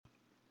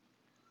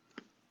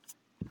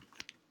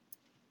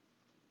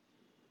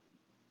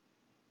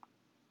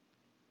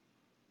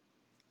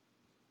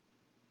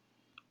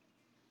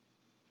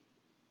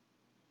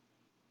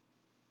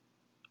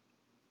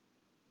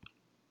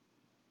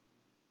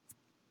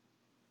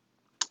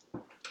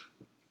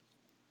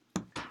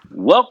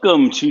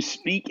Welcome to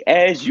Speak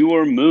As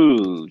You're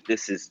Moved.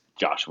 This is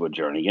Joshua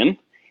Jernigan,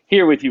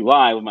 here with you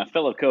live with my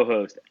fellow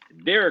co-host,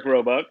 Derek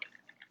Roebuck,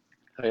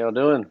 How y'all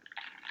doing?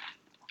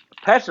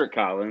 Patrick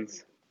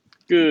Collins,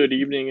 Good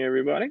evening,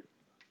 everybody.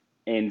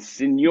 and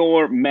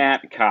Senor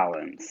Matt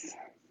Collins.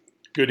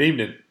 Good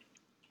evening.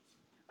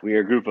 We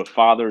are a group of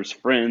fathers,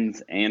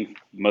 friends, and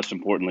most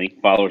importantly,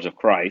 followers of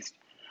Christ,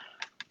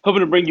 hoping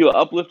to bring you an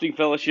uplifting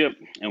fellowship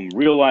and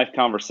real-life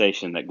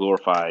conversation that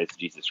glorifies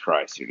Jesus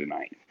Christ here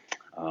tonight.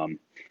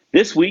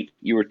 This week,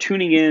 you are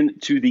tuning in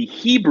to the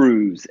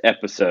Hebrews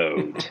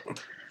episode.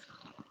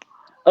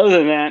 Other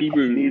than that,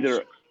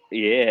 Hebrews.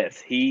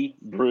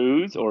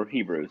 Hebrews or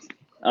Hebrews.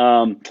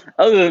 Other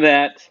than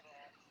that,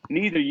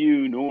 neither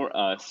you nor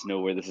us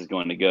know where this is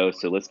going to go.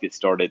 So let's get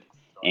started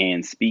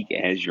and speak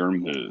as you're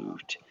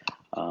moved.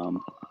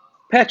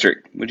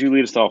 Patrick, would you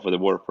lead us off with a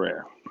word of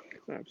prayer?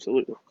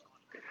 Absolutely.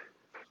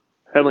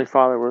 Heavenly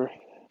Father, we're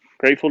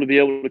grateful to be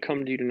able to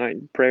come to you tonight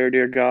in prayer,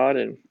 dear God,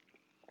 and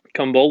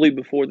come boldly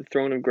before the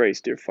throne of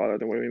grace, dear Father,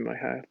 that we might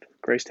have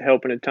grace to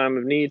help in a time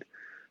of need.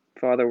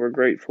 Father, we're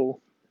grateful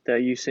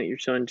that you sent your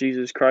Son,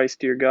 Jesus Christ,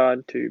 dear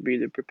God, to be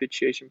the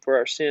propitiation for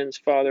our sins,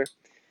 Father,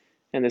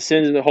 and the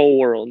sins of the whole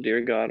world,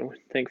 dear God. We're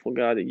thankful,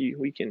 God, that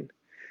we can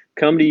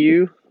come to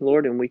you,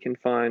 Lord, and we can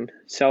find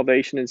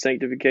salvation and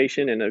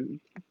sanctification and a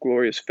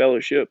glorious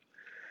fellowship.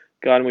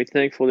 God, and we're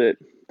thankful that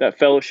that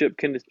fellowship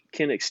can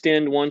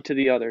extend one to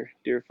the other,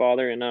 dear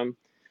Father, and I'm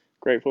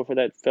grateful for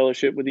that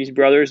fellowship with these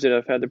brothers that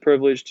I've had the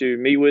privilege to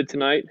meet with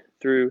tonight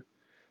through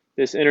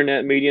this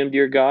internet medium,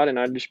 dear God, and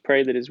I just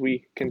pray that as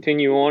we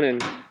continue on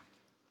and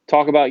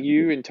talk about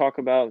you and talk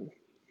about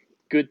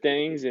good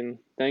things and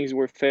things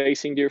we're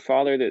facing, dear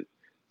Father, that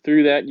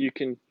through that you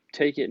can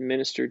take it and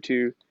minister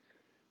to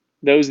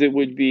those that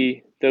would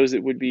be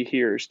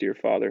hearers, dear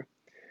Father.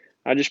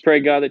 I just pray,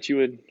 God, that you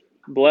would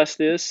bless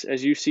this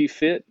as you see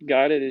fit,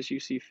 guide it as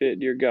you see fit,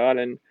 dear God,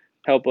 and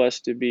help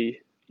us to be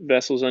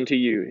vessels unto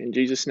you. In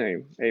Jesus'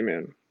 name,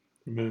 amen.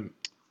 Amen.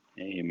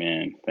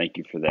 Amen. Thank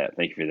you for that.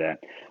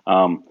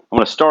 I'm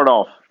going to start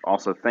off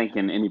also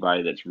thanking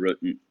anybody that's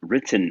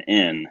written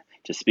in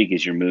to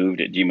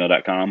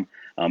speakasyourmoved@gmail.com.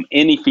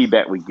 Any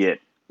feedback we get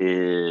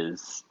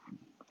is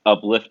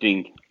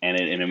uplifting, and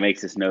it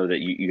makes us know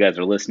that you guys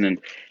are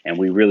listening, and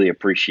we really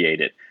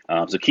appreciate it.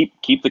 So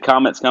keep the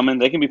comments coming.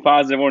 They can be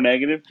positive or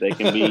negative. They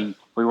can be.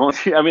 We want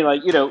to. I mean,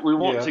 we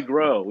want to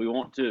grow. We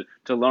want to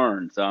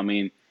learn. So I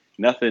mean,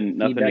 nothing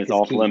Feedback is is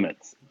off key.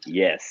 limits.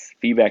 Yes,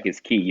 feedback is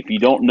key. If you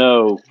don't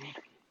know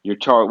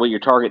what your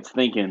target's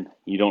thinking,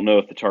 you don't know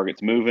if the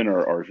target's moving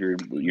or if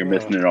you're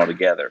missing it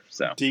altogether.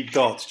 So Deep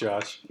thoughts,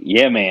 Josh.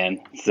 yeah, man.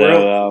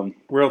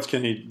 Where else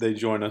can they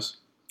join us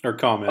or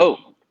comment? Oh,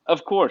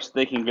 of course,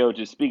 they can go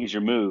to Speak As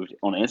You're Moved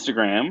on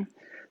Instagram.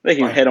 They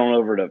can Bam. head on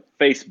over to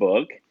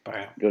Facebook,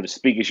 Bam. go to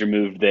Speak As You're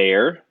Moved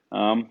there,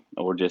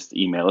 or just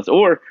email us.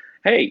 Or,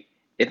 hey,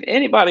 if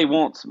anybody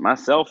wants my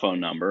cell phone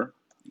number,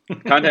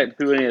 contact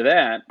through any of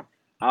that,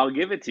 I'll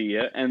give it to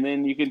you, and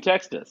then you can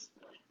text us.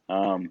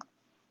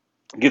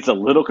 Gets a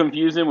little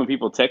confusing when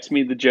people text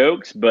me the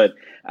jokes, but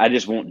I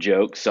just want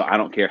jokes, so I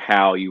don't care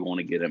how you want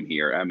to get them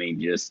here. I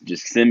mean,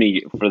 just send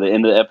me for the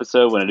end of the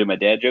episode when I do my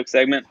dad joke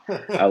segment.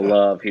 I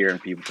love hearing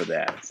people for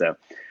that. So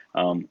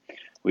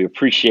we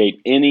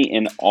appreciate any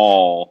and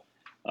all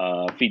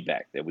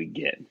feedback that we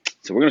get.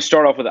 So we're going to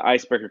start off with the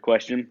icebreaker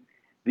question.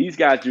 These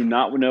guys do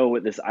not know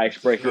what this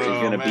icebreaker is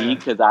going to be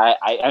because I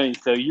mean,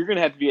 so you're going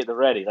to have to be at the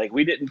ready. Like,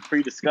 we didn't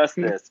pre-discuss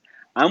this.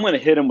 I'm going to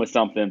hit them with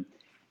something,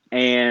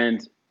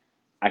 and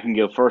I can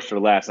go first or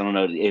last. I don't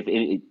know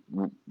if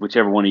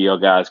whichever one of y'all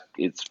guys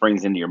it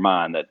springs into your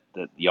mind that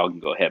y'all can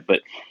go ahead.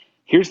 But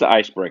here's the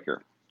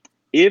icebreaker: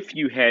 if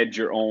you had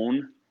your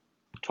own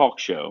talk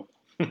show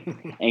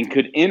and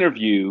could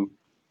interview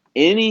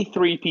any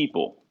three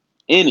people,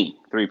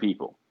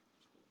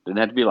 doesn't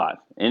have to be live,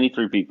 any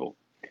three people,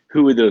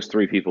 who would those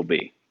three people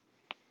be?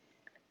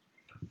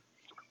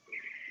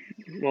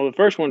 Well, the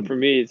first one for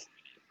me is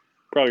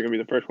probably going to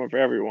be the first one for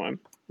everyone.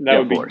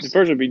 The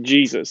first would be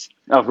Jesus.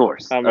 Of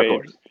course. Of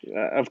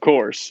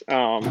course.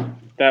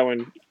 That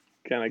one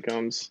kind of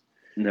comes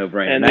no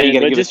brainer. Now you got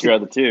to give us your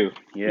other two.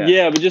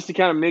 Yeah, but just to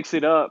kind of mix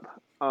it up,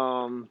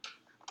 I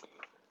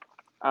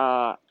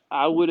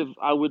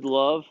would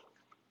love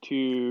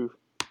to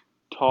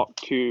talk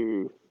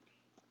to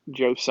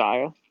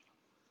Josiah,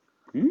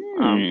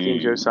 King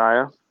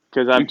Josiah,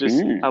 because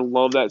I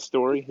love that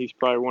story. He's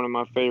probably one of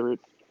my favorite.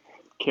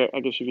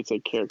 I guess you could say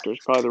characters.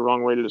 Probably the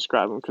wrong way to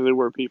describe them because they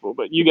were people,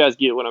 but you guys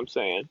get what I'm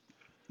saying.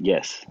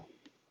 Yes.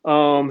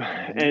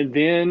 And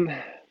then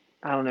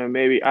I don't know.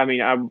 Maybe I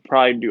would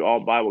probably do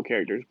all Bible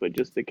characters, but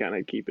just to kind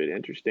of keep it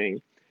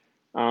interesting,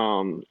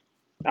 I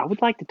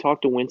would like to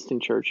talk to Winston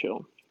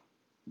Churchill.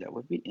 That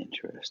would be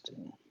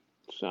interesting.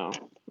 So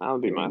that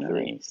would be my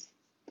three.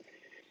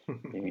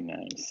 Very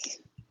nice.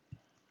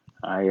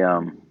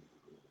 I'll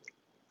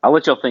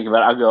let y'all think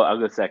about it. I'll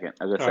go second.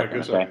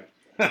 Okay.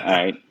 All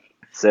right.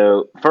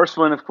 So first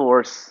one, of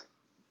course,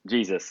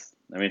 Jesus.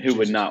 I mean, who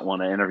would not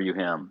want to interview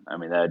him? I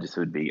mean, that just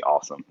would be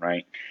awesome,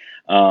 right?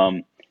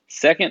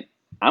 Second,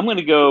 I'm going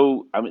to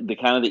go. The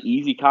kind of the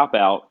easy cop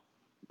out,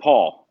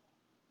 Paul,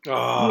 Yeah,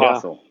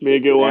 apostle. be a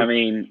good I one.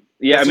 mean,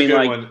 yeah, I That's a mean, good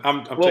like, one.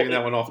 I'm well, taking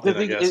that one off then,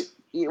 because I guess.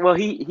 I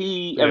mean,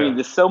 Yeah.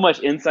 there's so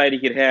much insight he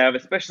could have,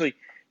 especially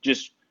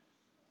just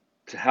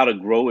to how to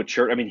grow a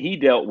church. I mean, he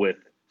dealt with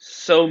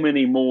so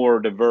many more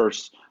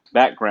diverse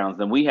backgrounds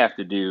than we have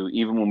to do,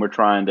 even when we're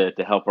trying to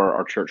help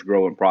our church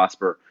grow and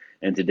prosper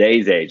in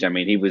today's age. I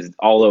mean, he was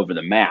all over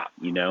the map,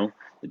 the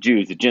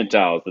Jews, the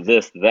Gentiles, the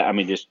this, the that. I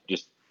mean,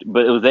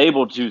 but it was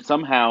able to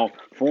somehow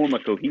form a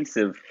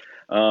cohesive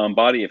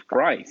body of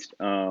Christ.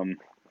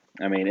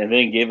 I mean, and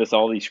then gave us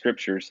all these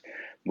scriptures,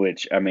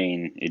 which I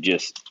mean,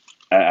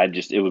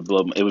 it would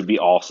blow. It would be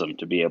awesome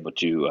to be able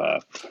to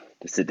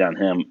sit down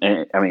him.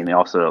 And I mean,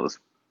 also it was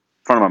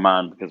front of my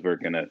mind because we're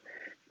going to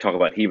talk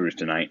about Hebrews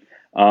tonight.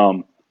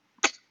 Um,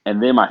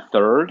 and then my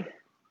third,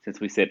 since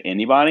we said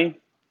anybody,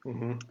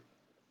 Mm-hmm.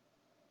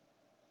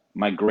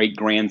 my great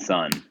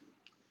grandson.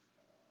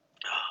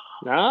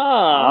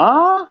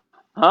 Ah,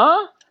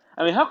 Huh?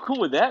 I mean, how cool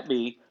would that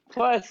be?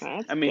 Plus,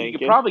 that's I mean, he could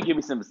thinking. probably give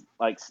me some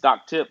like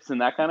stock tips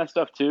and that kind of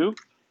stuff too,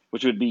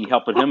 which would be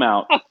helping him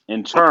out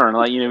in turn.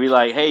 Like, be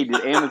like, hey,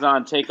 did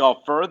Amazon take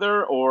off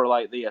further, or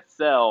like they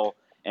sell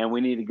and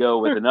we need to go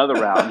with another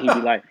route? And he'd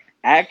be like,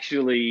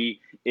 actually,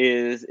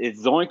 it's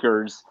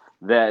Zoinkers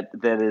that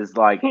is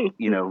like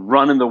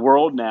running the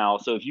world now.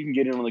 So if you can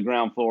get in on the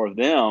ground floor of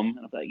them,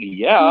 I'm like,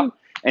 yeah.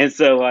 And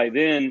so like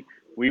then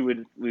we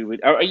would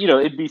or,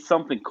 it'd be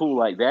something cool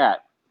like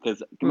that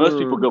because most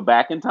people go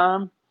back in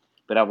time,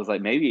 but I was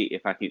like, maybe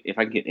if I can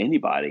get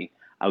anybody,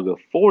 I'll go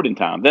forward in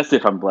time. That's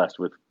if I'm blessed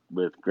with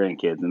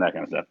grandkids and that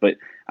kind of stuff. But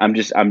I'm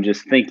just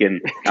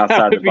thinking That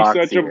outside the would be box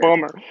such a here.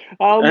 bummer.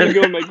 I'm gonna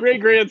go with my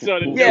great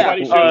grandson, and Yeah,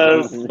 nobody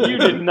shows up. you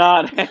did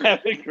not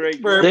have a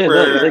great Brr, Yeah, nothing to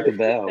grandson. think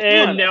about.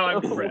 And now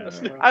I'm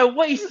depressed. I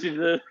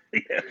wasted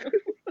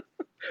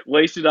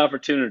wasted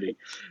opportunity.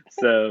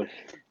 So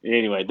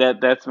anyway,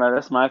 that's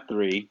my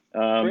three. Derek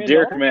or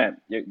Granddaughter? Matt,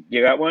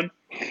 you got one?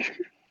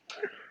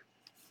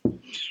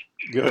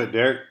 Go ahead,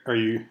 Derek. Are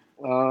you?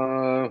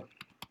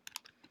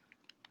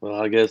 Well,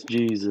 I guess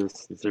Jesus,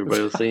 since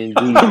everybody was saying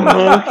Jesus.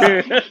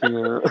 Okay. That'd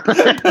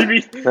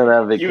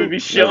be You would cool. be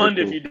That'd shunned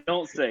be if cool. you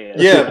don't say it.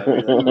 Yeah.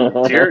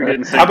 Derek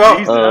didn't say How about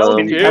Jesus. Oh,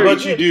 Can you how Derek.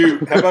 about you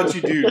do? How about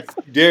you do,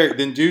 Derek?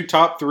 Then do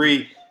top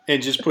three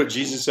and just put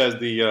Jesus as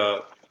the Yeah,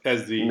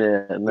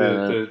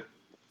 no.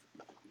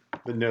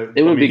 the note.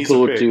 It I would mean, be he's a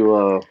cool pig.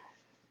 to.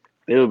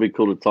 It would be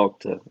cool to talk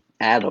to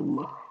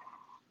Adam.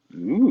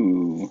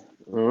 Ooh.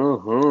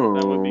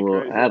 That would be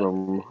crazy.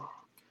 Adam.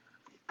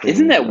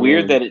 Isn't that I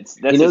weird mean, that he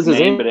that's knows his his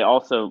name, but name. it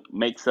also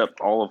makes up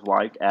all of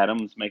life?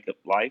 Atoms make up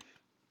life.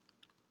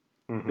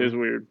 Mm-hmm. It's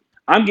weird.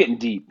 I'm getting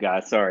deep,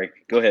 guys. Sorry.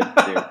 Go ahead,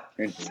 Derek.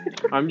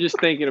 I'm just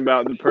thinking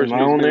about the Am person I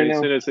who's on there going to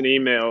now? send us an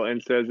email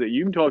and says that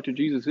you can talk to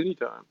Jesus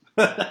anytime.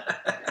 Like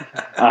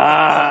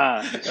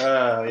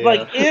Yeah.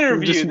 I'm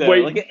interview just though,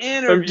 like waiting. an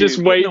I'm interview. just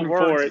Getting the waiting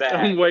for words it. back.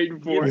 I'm waiting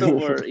for Get it. the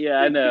word. Yeah,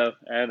 I know.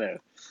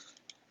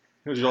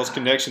 Has y'all's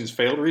connections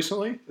failed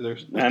recently?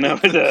 I know.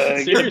 It's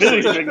a get a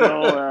busy Seriously.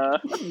 signal.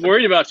 I'm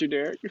worried about you,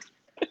 Derek. Did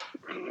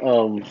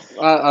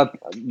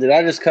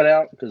I just cut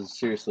out? Because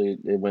seriously,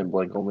 it went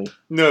blank on me.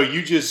 No,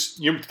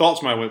 your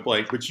thoughts might went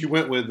blank, but you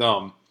went with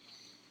I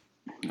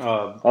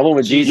went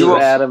with Jesus, You were-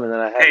 Adam, and then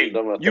I hadn't Hey,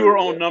 done my you were third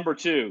on yet. number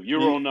two. You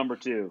were on number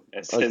two,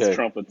 as Okay.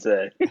 Trump would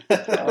say.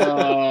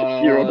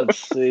 You're on Let's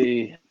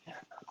see.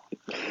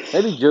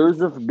 Maybe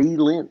Joseph B.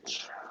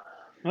 Lynch.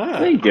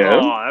 There you go.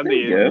 Oh, that'd There be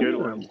you a go. good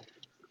one.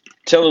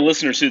 Tell the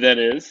listeners who that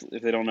is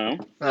if they don't know.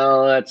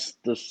 That's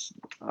the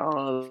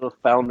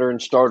founder and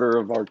starter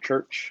of our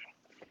church.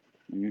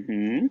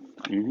 Good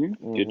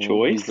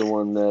choice. He's the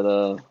one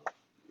that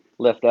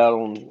left out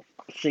on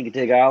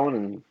Chincoteague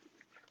Island,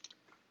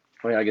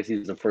 and I guess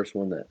he's the first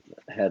one that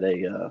had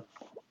a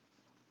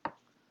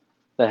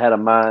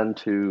mind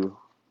to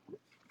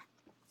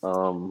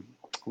how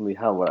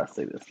would I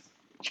say this?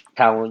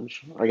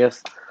 Challenge, I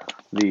guess,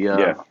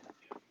 the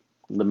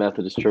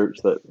Methodist church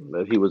that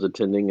he was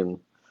attending, and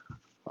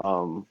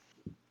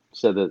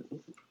said that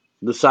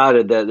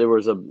decided that there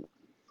was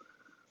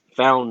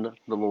found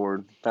the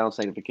Lord, found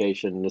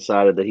sanctification, and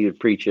decided that he would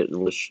preach it,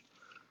 and was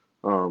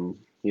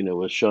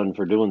shunned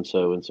for doing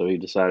so, and so he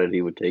decided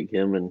he would take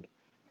him and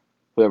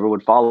whoever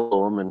would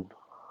follow him and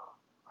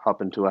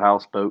hop into a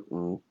houseboat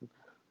in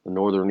the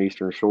northern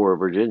eastern shore of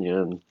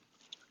Virginia and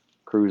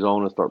cruise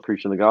on and start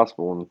preaching the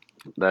gospel, and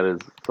that is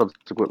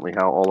subsequently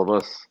how all of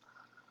us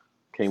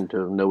came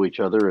to know each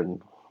other,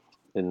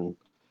 and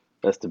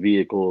that's the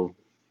vehicle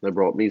that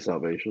brought me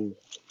salvation.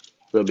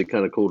 So it'd be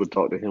kind of cool to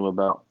talk to him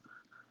about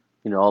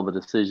all the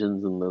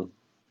decisions and the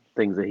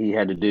things that he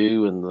had to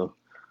do, and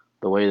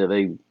the way that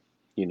they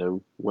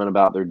went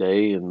about their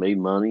day and made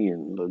money,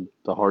 and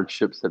the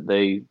hardships that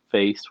they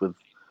faced with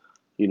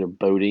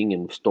boating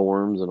and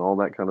storms and all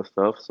that kind of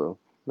stuff. So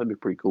that'd be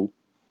pretty cool.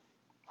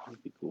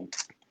 That'd be cool.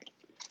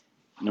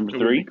 Number It would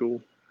be three.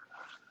 cool.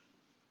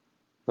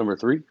 Number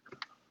three.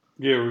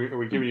 Yeah, are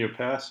we giving you a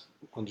pass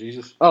on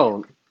Jesus?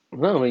 Oh,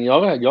 No, I mean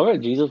y'all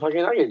got Jesus. Why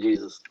can't I get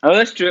Jesus? Oh,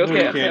 that's true. No,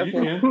 Okay, you okay, can't. You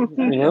okay.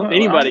 can. You know, Well,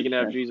 Anybody can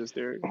have Jesus,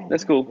 Derek.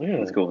 That's cool. Yeah.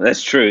 That's cool.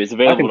 That's true. It's I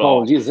available can to follow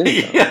all. Jesus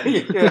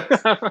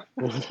anytime.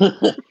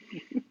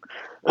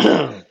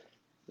 Yeah.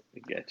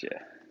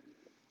 Gotcha.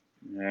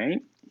 All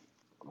right.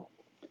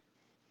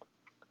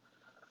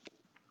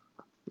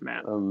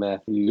 Matt.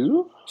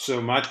 Matthew.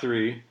 So my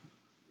three.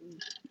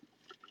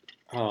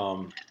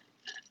 I'll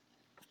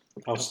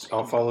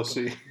follow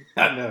suit.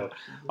 I know.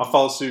 I'll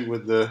follow suit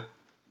with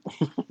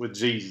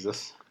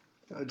Jesus.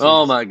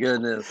 Oh Jesus. my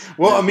goodness.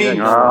 Well, I Didn't see that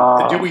mean,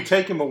 coming. do we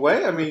take him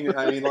away? I mean,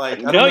 like,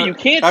 I don't No, know. you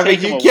can't I mean, take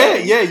him you away.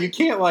 can't. Yeah, you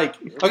can't. Like,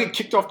 I'll get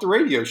kicked off the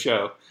radio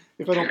show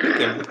if I don't pick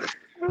him.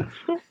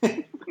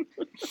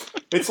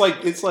 It's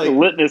like, The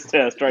litmus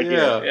test right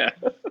Yeah. here.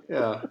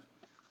 yeah.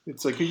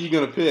 It's like, who you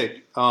gonna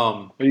pick?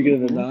 Are you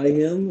going to deny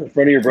him in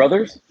front of your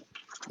brothers?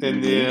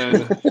 And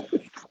Mm-hmm.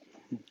 then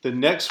the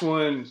next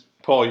one,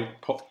 Paul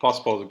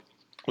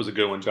was a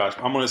good one, Josh.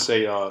 I'm gonna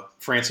say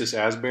Francis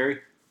Asbury.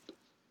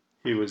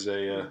 He was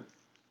a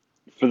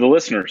For the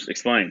listeners,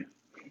 explain.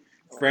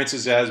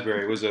 Francis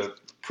Asbury was a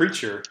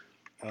preacher.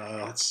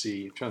 Let's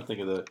see, I'm trying to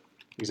think of the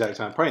exact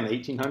time. Probably in the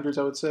 1800s,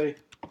 I would say,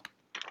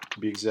 to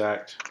be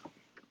exact.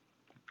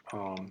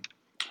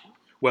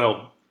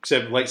 Well,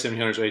 late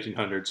 1700s or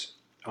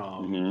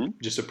 1800s.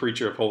 Just a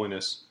preacher of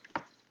holiness,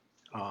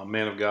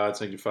 man of God,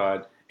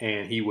 sanctified,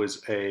 and he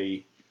was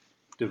a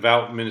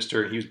devout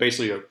minister. He was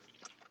basically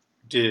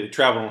did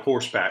travel on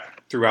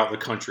horseback throughout the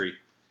country,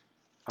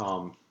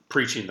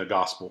 preaching the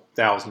gospel,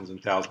 thousands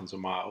and thousands of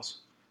miles,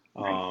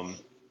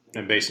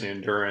 and basically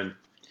enduring.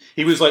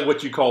 He was like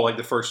what you call like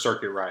the first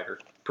circuit rider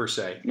per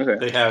se. Okay.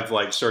 They have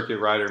like circuit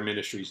rider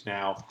ministries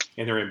now,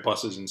 and they're in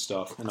buses and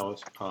stuff. And I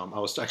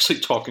was actually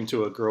talking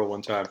to a girl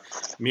one time.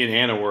 Me and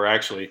Anna were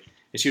actually,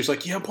 and she was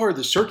like, "Yeah, I'm part of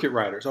the circuit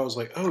riders." I was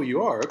like, "Oh,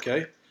 you are?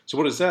 Okay. So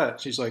what is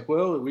that?" She's like,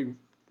 "Well, we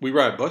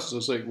ride buses." I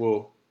was like,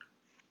 "Well,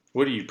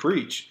 what do you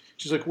preach?"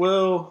 She's like,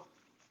 "Well,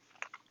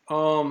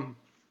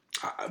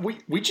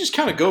 we just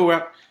kind of go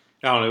out."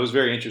 I don't know. It was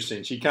very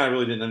interesting. She kind of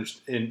really didn't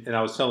understand. And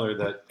I was telling her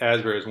that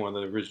Asbury is one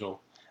of the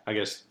original, I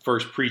guess,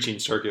 first preaching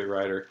circuit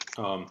rider.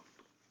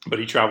 But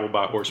he traveled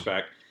by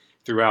horseback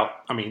throughout.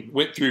 I mean,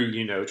 went through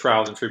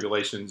trials and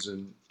tribulations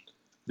and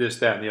this,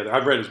 that, and the other.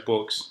 I've read his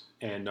books,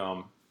 and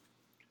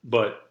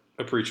but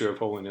a preacher of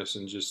holiness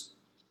and just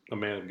a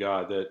man of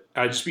God. That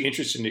I'd just be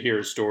interested to hear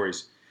his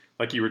stories,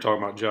 like you were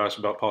talking about, Josh,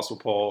 about Apostle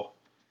Paul,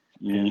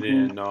 and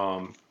then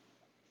I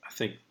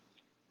think.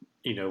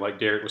 Like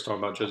Derek was talking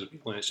about Joseph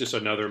P. Lynch, just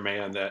another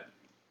man that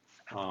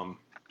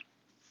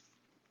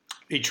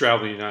he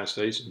traveled in the United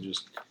States and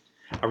just.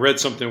 I read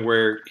something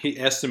where he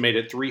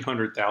estimated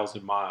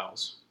 300,000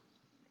 miles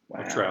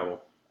of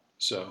travel.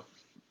 So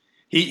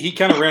he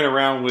kind of ran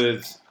around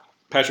with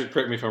Patrick.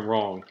 Correct me if I'm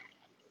wrong.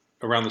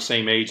 Around the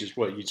same age as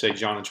what you'd say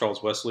John and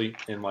Charles Wesley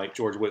and like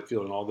George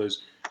Whitefield and all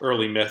those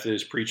early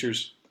Methodist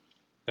preachers.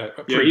 Yeah,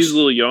 he's a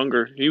little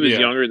younger. He was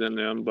younger than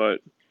them,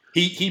 but.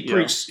 He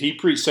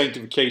preached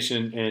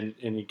sanctification and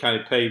he kind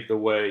of paved the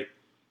way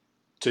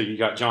to you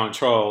got John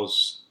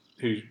Charles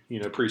who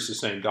preached the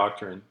same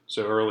doctrine.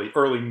 So early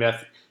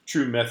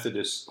true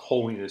Methodist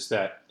holiness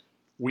that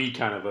we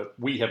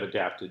have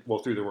adapted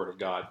through the Word of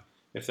God,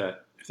 if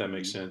that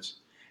makes sense.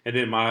 And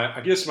then my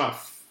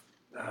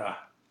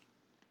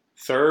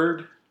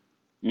third.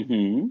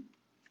 It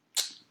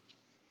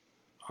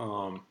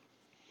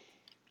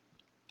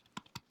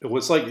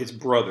was like it's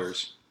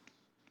brothers.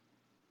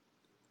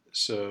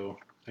 So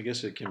I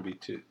guess it can be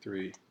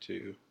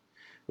two.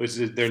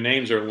 Their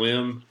names are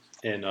Lim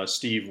and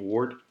Steve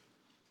Ward.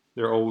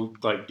 They're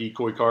old like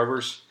decoy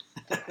carvers,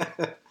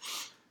 back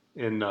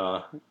in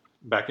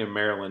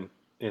Maryland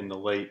in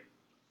the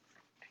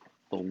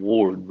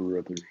Ward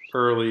brothers,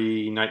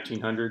 early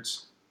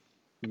 1900s,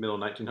 middle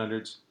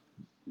 1900s.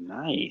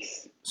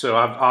 Nice. So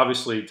I've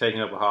obviously taken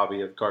up a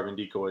hobby of carving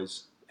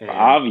decoys.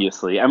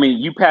 Obviously, I mean,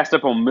 you passed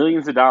up on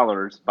millions of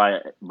dollars by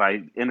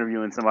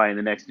interviewing somebody in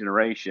the next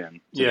generation.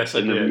 Yes,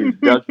 I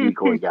did. Duck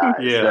decoy guys.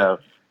 Yeah. So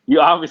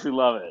you obviously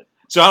love it.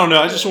 So I don't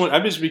know.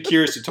 I'm just be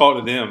curious to talk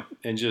to them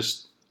and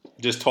just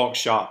talk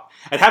shop.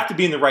 I'd have to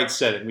be in the right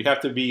setting. We'd have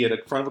to be at the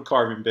front of a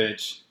carving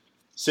bench,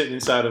 sitting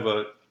inside of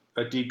a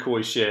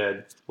decoy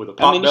shed with a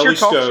pot-belly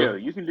stove. Show.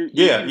 You can do.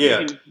 You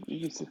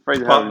can phrase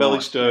it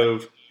pot-belly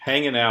stove,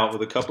 hanging out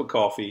with a cup of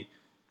coffee,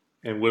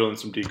 and whittling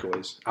some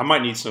decoys. I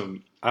might need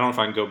some. I don't know if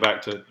I can go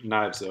back to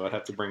knives though. I'd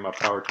have to bring my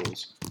power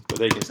tools, but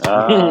they can still.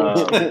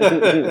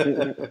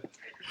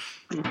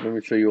 Let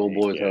me show you old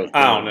boys how.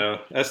 I don't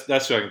know. That's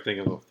what I can think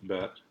of off the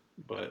bat.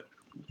 But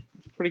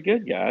pretty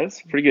good,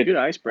 guys. Pretty good. Good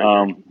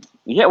icebreaker.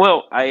 Yeah.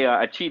 Well,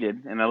 I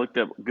cheated and I looked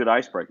up good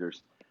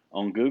icebreakers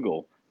on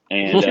Google,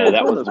 and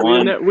that was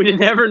one. We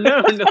didn't ever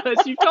know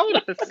unless you told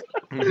us.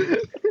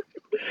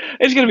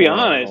 It's gonna be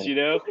honest,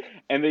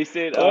 And they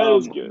said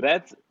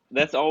that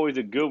that's always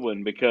a good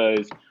one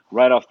because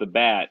right off the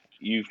bat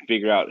you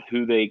figure out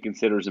who they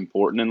consider as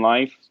important in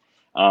life.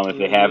 If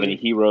they have any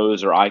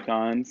heroes or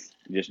icons,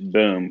 just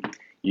boom,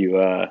 you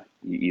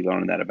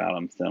learn that about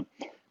them. So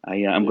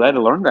I'm glad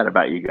to learn that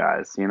about you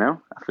guys. You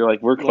know, I feel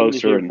like we're Love to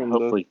closer, hear and from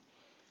hopefully,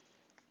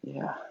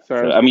 yeah.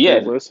 Sorry, So, I mean, yeah.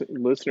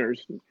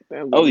 listeners.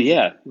 Oh,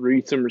 yeah.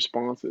 Read some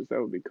responses.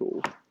 That would be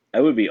cool.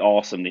 That would be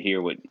awesome to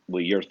hear what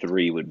your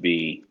three would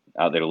be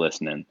out there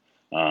listening.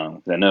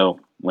 'Cause I know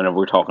whenever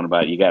we're talking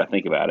about it, you got to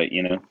think about it,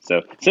 you know.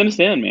 So send us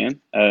in, man.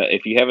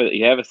 If you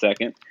have a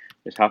second,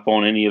 just hop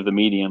on any of the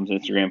mediums,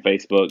 Instagram,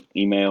 Facebook,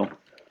 email,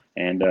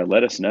 and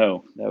let us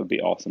know. That would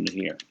be awesome to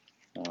hear.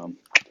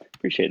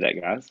 Appreciate that,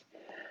 guys.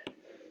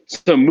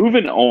 So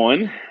moving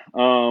on,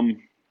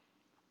 I'm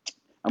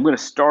going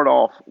to start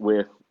off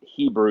with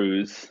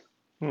Hebrews,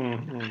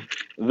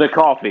 the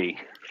coffee.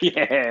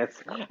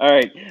 Yes. All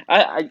right.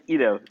 You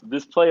know,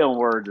 this play on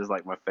words is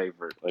like my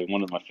favorite, like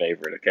one of my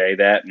favorite. Okay,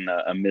 that and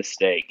a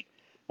mistake.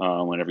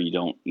 Whenever you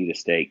don't eat a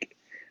steak.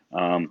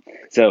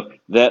 So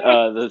that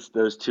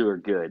those two are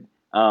good.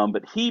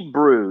 But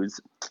Hebrews.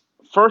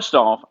 First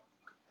off,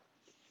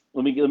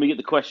 let me get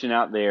the question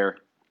out there.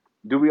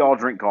 Do we all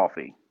drink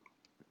coffee?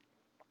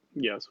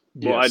 Yes.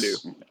 Well, I do.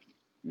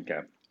 Okay.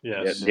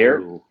 Yes.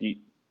 Yeah,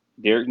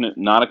 Derek,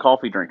 not a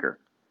coffee drinker.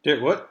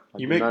 Derek, what?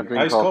 You make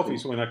iced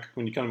coffees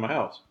when you come to my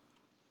house.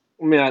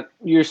 I mean,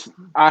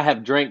 I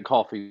have drank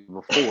coffee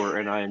before,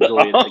 and I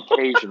enjoy it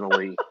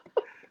occasionally.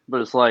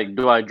 But it's like,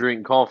 do I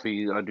drink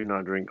coffee? I do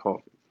not drink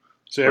coffee.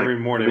 So every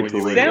morning when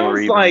you wake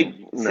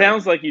up.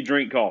 Sounds like you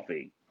drink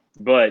coffee,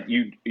 but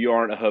you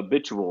aren't a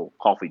habitual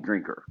coffee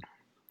drinker.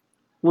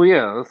 Well,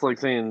 yeah, that's like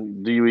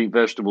saying, do you eat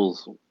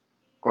vegetables?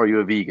 Are you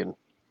a vegan?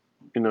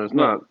 You know, it's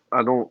not.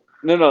 I don't.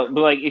 No.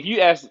 But like, if you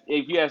ask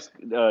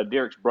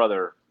Derek's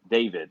brother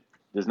David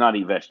does not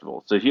eat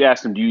vegetables. So if you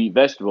ask him, do you eat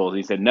vegetables? And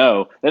he said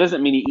no. That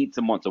doesn't mean he eats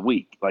them once a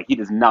week. Like he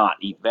does not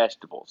eat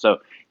vegetables. So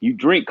you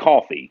drink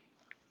coffee,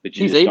 but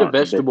you He's ate a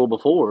vegetable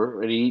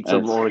before, and he eats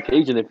them on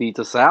occasion if he eats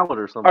a salad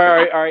or something. All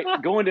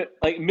right. Going to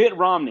like Mitt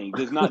Romney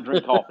does not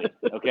drink coffee.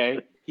 Okay,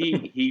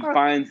 he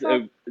finds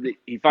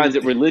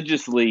it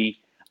religiously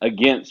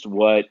against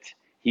what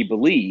he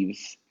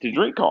believes to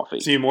drink coffee.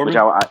 See, Mormon?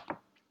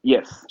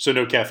 Yes. So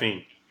no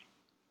caffeine.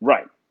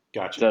 Right.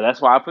 Gotcha. So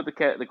that's why I put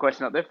the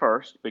question out there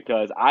first,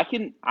 because I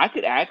could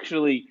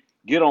actually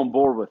get on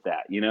board with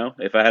that. You know,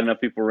 if I had enough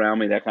people around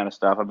me, that kind of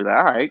stuff, I'd be like,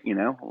 all right, you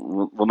know,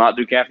 we'll not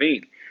do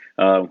caffeine,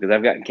 because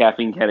I've gotten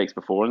caffeine headaches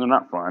before and they're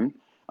not fun.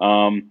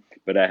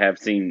 But I have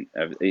seen,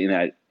 I've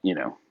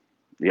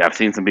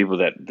seen some people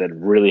that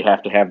really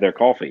have to have their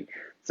coffee.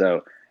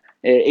 So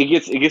it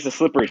gets a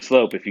slippery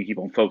slope if you keep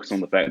on focusing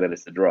on the fact that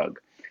it's a drug.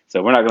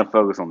 So we're not going to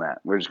focus on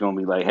that. We're just going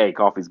to be like, hey,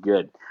 coffee's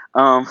good.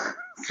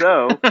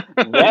 So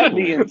that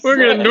being said,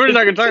 we're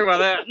not going to talk about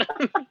that.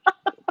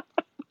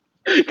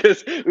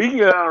 Because we can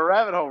go down a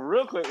rabbit hole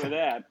real quick with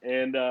that,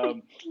 and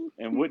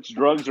which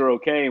drugs are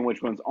okay and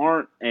which ones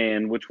aren't,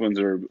 and which ones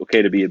are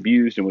okay to be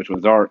abused and which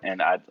ones aren't.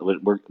 And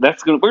we're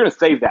gonna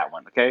save that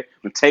one. Okay,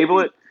 we'll table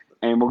it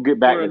and we'll get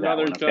back to that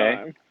one. Okay.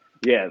 Time.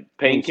 Yeah,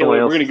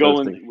 painkiller. We're gonna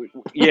go in.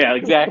 Yeah,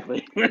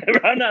 exactly.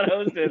 I'm not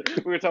hosting.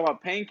 We're gonna talk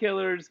about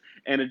painkillers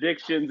and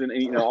addictions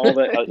and all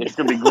that. It's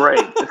gonna be great.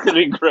 It's gonna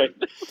be great.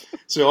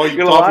 So all you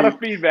get a lot of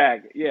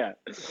feedback. Yeah.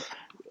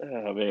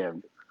 Oh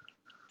man.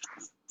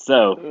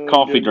 So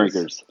coffee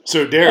drinkers.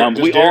 So Derek,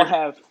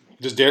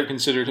 does Derek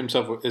consider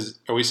himself?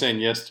 Are we saying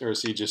yes, or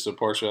is he just a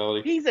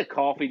partiality? He's a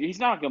coffee. He's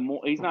not of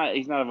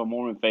a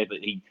Mormon faith.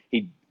 That he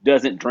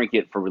doesn't drink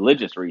it for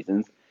religious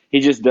reasons.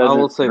 He just doesn't.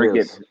 I will say drink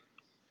this. It.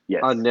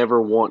 Yes. I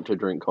never want to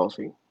drink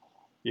coffee.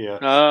 Yeah,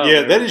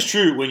 that is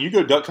true. When you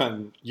go duck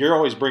hunting, you're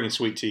always bringing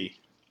sweet tea.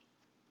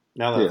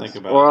 Now that I think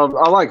about it,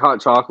 I like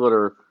hot chocolate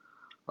or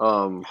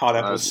hot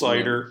apple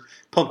cider,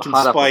 pumpkin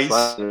hot spice. Apple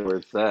cider,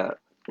 where's that?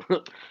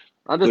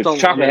 I just don't.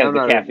 Chocolate has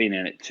the caffeine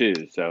in it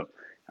too, so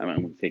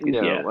I'm thinking.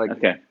 Yeah,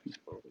 okay.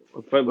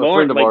 But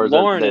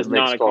Lauren is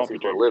not a coffee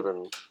drinker. For a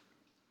living.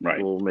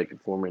 Right. Will make it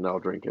for me, and I'll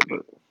drink it.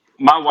 But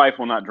my wife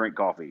will not drink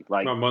coffee.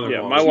 Like my mother.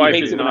 My wife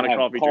is not a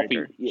coffee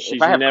drinker. She's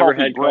never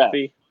had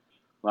coffee.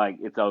 Like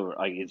it's over.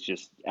 Like it's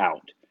just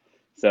out.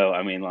 So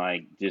I mean,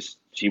 like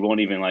she won't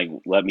even like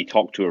let me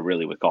talk to her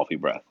really with coffee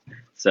breath.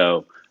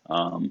 So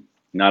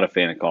not a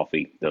fan of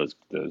coffee. Those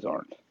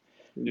aren't.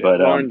 Yeah, but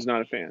Lauren's not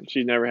a fan.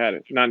 She's never had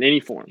it. Not in any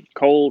form.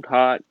 Cold,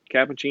 hot,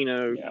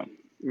 cappuccino,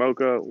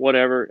 mocha,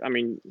 whatever. I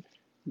mean,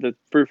 the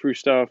frou-frou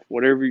stuff,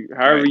 however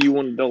you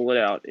want to dole it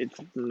out, it's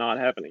not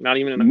happening. Not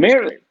even in a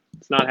Meredith.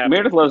 It's not happening.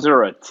 Meredith loves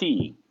her a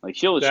tea. Like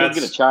she'll get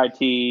a chai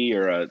tea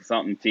or a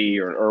something tea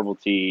or an herbal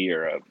tea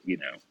or a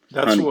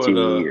honey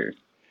tea or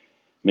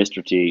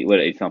Mr.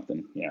 Tea,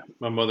 something. Yeah.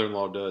 My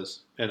mother-in-law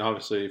does, and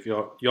obviously, if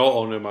y'all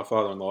all know my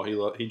father-in-law,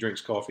 he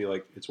drinks coffee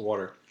like it's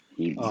water.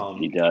 He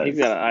does. He's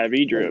got an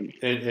IV drip,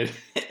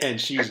 and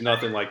she's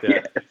nothing like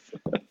that.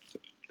 Yes.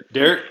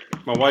 Derek,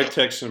 my wife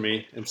texted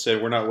me and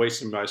said we're not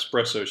wasting my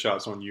espresso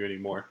shots on you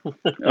anymore.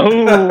 No!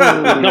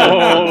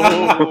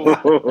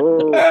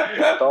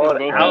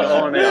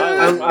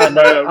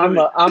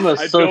 I'm a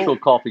social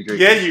coffee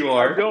drinker. Yeah, you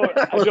are.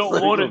 I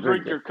don't want to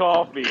drink your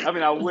coffee. I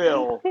mean, I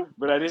will,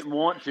 but I didn't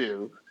want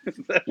to.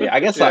 Yeah, I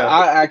guess Yeah.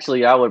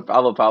 I would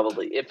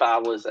probably, if I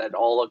was at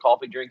all a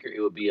coffee drinker,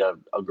 it would be a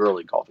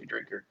girly coffee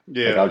drinker. Like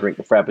I'll Yeah. drink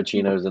the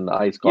frappuccinos and the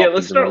iced Yeah,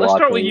 coffees and the let's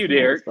start with lattes you, and all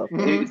that Derek. stuff.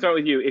 Mhm. Start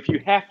with you. If you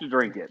have to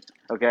drink it,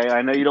 okay,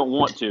 I know you don't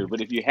want to, but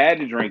if you had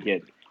to drink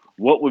it,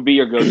 what would be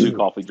your go-to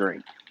coffee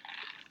drink?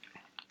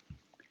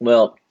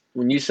 Well,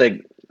 when you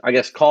say, I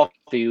guess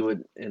coffee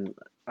would, and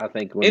I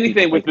think when people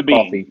Anything with think the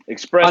of bean, coffee,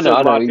 espresso, I know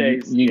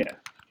lattes. Yeah.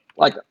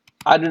 like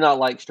I do not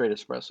like straight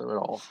espresso at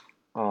all.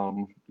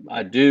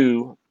 I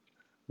do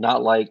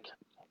not like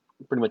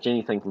pretty much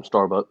anything from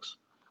Starbucks.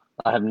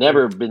 I have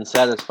never been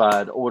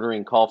satisfied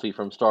ordering coffee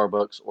from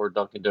Starbucks or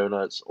Dunkin'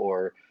 Donuts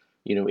or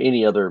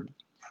any other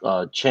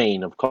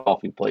chain of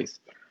coffee place.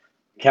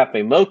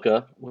 Cafe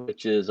Mocha,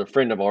 which is a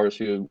friend of ours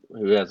who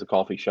has a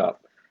coffee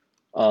shop,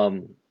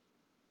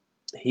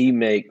 he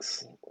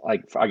makes I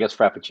guess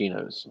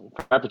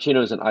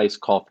frappuccinos and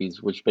iced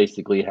coffees, which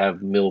basically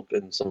have milk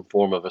and some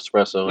form of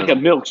espresso Like in a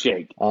them.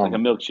 milkshake. Like a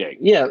milkshake.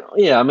 Yeah.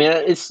 I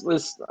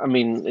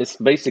mean, it's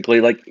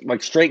basically like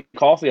straight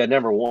coffee. I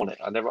never want it.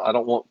 I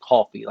don't want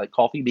coffee, like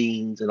coffee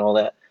beans and all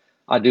that.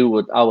 I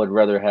would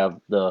rather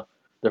have the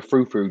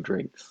frou-frou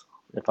drinks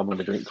if I'm going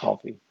to drink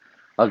coffee.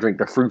 I'll drink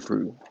the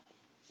frou-frou.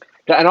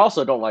 And I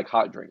also don't like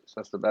hot drinks.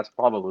 That's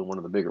probably one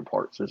of the bigger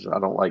parts. Is I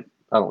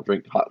don't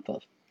drink hot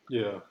stuff.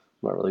 Yeah.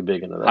 I'm not really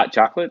big into that. Hot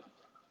chocolate.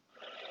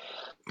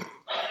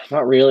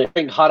 Not really. I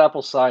drink hot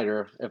apple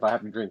cider if I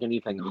have to drink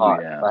anything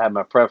hot. yeah. If I have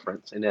my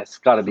preference, and it's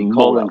got to be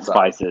cold Mulling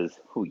outside. spices.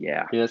 Oh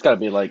yeah. Yeah, it's got to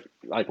be like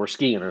we're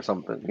skiing or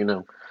something.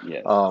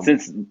 Yes.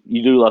 Since Since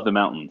you do love the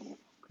mountains.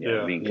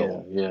 Yeah. Being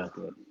cold. Yeah.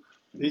 Good.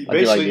 I do like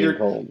Basically, being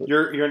cold. But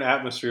you're an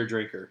atmosphere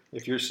drinker.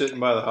 If you're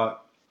sitting outside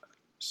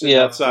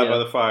by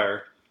the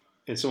fire,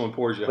 and someone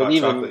pours you hot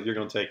chocolate, you're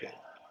going to take it.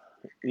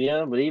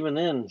 Yeah, but even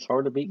then, it's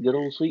hard to beat good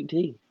old sweet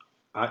tea.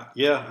 I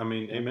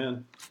mean,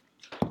 amen.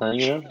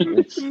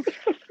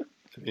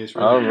 It's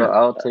really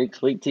I'll take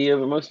sweet tea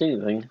over most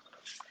anything.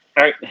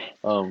 All right.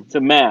 So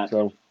Matt,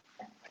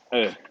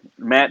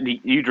 Matt,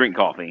 you drink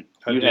coffee.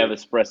 I You do. have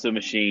espresso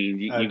machine.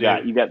 You I do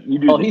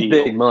Oh, the he's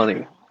deal. big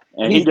money.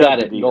 And He's he does got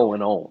the it deal.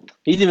 going on.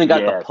 He's even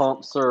got Yes. the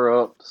pump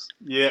syrups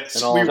Yes,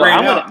 and all we that.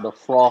 ran out. The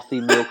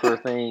frothy milker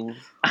thing.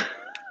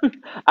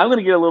 I'm going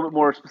to get a little bit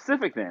more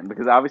specific then,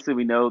 because obviously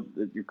we know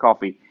that your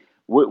coffee.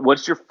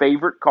 What's your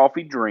favorite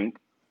coffee drink?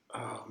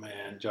 Oh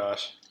man,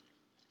 Josh.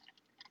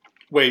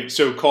 Wait,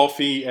 so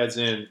coffee as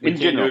in we In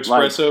can't do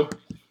general, espresso?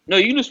 No,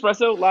 you can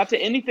espresso, latte,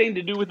 anything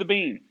to do with the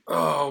bean.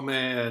 Oh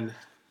man.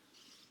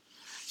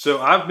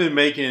 So I've been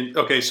making.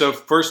 Okay, so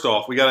first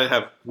off, we gotta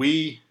have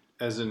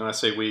as in I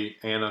say we,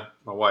 Anna,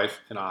 my wife,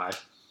 and I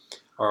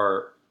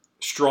are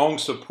strong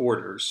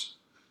supporters.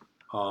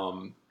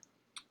 I'm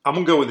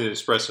gonna go with an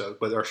espresso,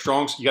 but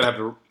you gotta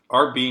have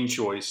our bean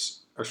choice.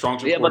 Our strong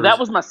supporters. Yeah, but that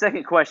was my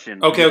second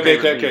question.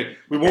 Okay.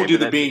 We won't do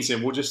the but beans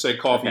then. We'll just say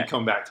coffee. Okay.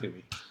 Come back to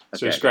me.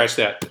 So Okay. scratch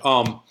that.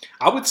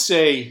 I would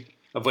say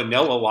a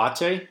vanilla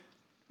latte.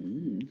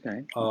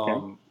 Okay.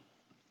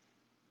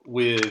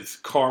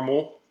 With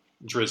caramel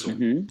drizzle.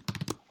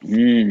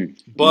 Mm-hmm.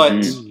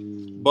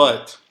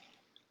 But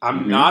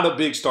I'm not a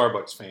big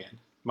Starbucks fan.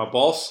 My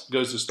boss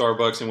goes to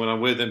Starbucks, and when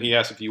I'm with him, he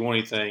asks if you want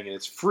anything, and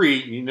it's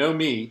free. You know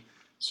me.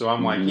 So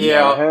I'm like, Mhm.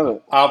 yeah,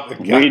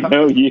 We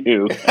know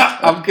you.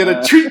 I'm going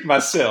to treat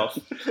myself.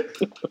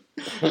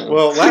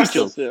 Well,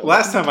 yourself.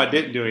 last time I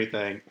didn't do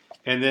anything,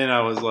 and then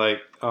I was like,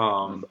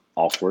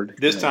 Awkward.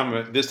 this time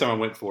I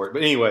went for it.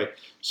 But anyway,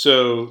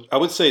 so I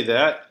would say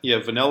that,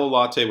 vanilla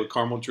latte with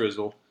caramel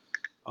drizzle.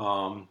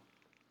 And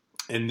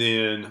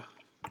then,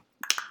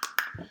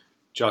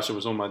 Josh, you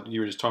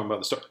were just talking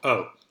about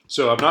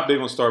so I'm not big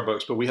on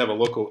Starbucks, but we have a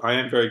local, I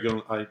am very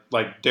good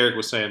like Derek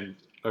was saying,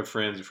 our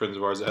friends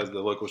of ours that has the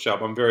local shop.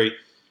 I'm very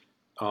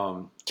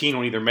keen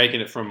on either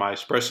making it from my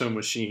espresso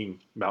machine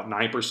about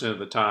 9% of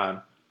the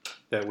time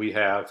that we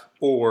have,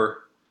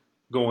 or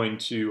going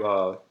to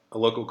a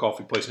local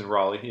coffee place in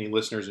Raleigh. Any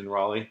listeners in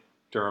Raleigh,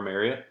 Durham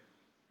area?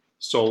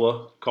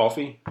 Sola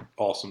Coffee,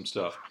 awesome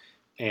stuff.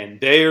 And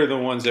they are the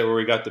ones where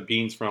we got the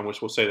beans from,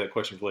 which we'll say that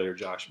question for later,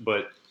 Josh.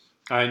 But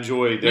I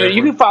enjoy their.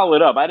 You can follow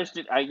it up. I just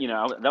did.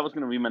 That was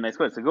going to be my next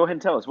question. So go ahead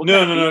and tell us.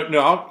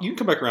 No. You can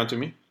come back around to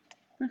me.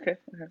 Okay.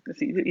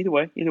 That's either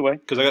way.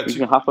 Because I got you two.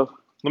 can hop up.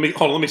 Let me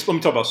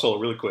talk about Sola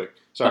really quick.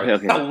 Sorry,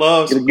 Okay. I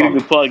love. Get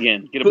a plug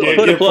in. Get a plug.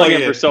 Put Yeah, a plug plug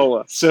in for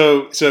Sola.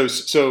 So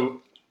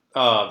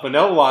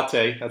vanilla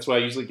latte. That's what I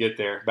usually get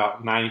there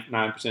about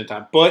 99% of the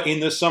time. But in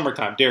the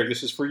summertime, Derek,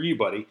 this is for you,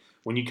 buddy.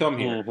 When you come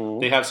here,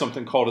 they have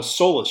something called a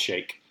Sola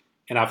shake,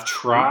 and I've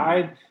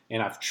tried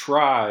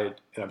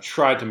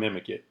to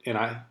mimic it,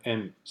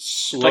 and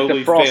slowly Like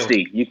the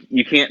Frosty. failing.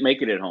 You can't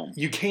make it at home.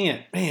 You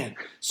can't, man.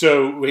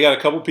 So we got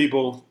a couple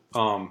people.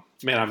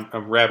 Man,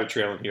 I'm rabbit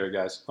trailing here,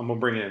 guys. I'm gonna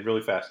bring it in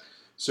really fast.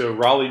 So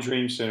Raleigh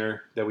Dream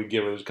Center that we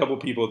give, there's a couple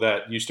people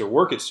that used to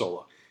work at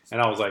Sola,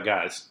 and I was like,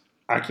 guys,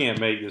 I can't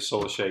make this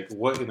Sola shake.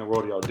 What in the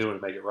world are y'all doing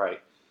to make it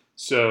right?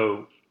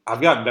 So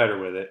I've gotten better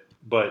with it,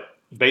 but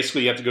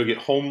basically you have to go get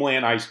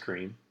Homeland ice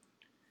cream.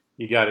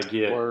 You got to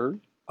get Word.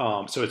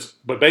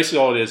 but basically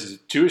all it is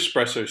 2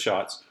 espresso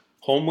shots,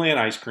 Homeland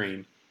ice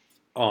cream,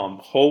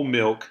 whole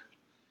milk.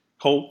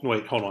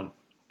 Wait, hold on.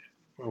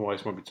 My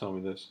wife might be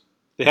telling me this.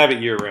 They have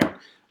it year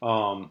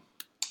round.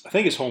 I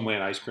think it's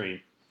Homeland ice cream,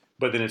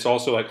 but then it's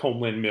also like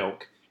Homeland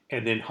milk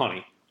and then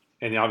honey,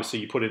 and then obviously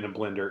you put it in a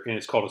blender, and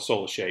it's called a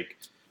Sola Shake.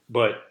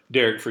 But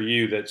Derek, for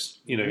you, that's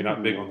you're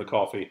not big on the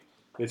coffee.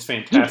 It's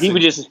fantastic. He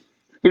would just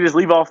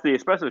leave off the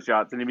espresso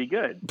shots and it'd be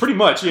good. Pretty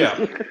much, yeah.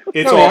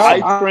 It's No,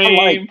 awesome. Ice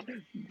cream,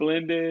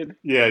 blended.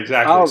 Yeah,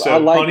 exactly. I So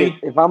like honey,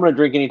 it. If I'm going to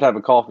drink any type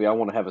of coffee, I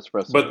want to have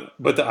espresso.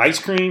 but the ice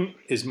cream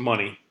is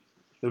money.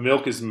 The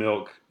milk is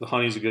milk. The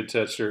honey's a good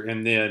texture,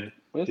 and then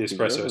the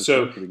espresso.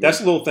 So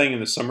that's a little thing in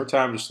the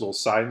summertime. Just a little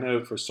side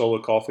note for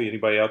Sola coffee.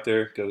 Anybody out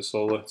there, go to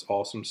Sola. It's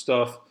awesome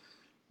stuff.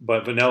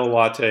 But vanilla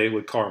latte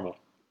with caramel.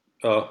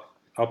 I'll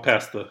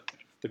pass the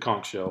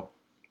conch shell.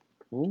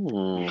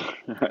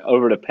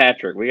 Over to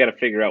Patrick. We got to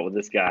figure out what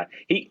this guy.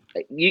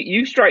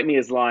 You strike me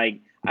as like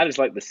I just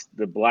like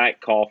the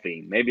black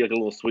coffee, maybe like a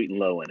little sweet and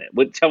low in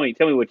it. Tell me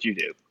what you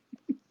do.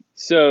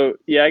 So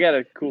yeah, I got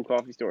a cool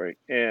coffee story,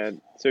 and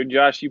so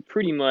Josh, you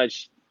pretty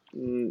much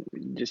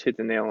just hit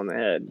the nail on the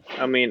head.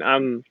 I mean,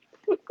 I'm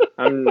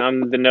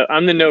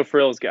the no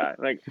frills guy.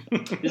 Like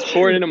just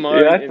pour it in a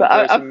mug. Yeah, and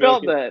I some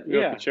felt milk that. and,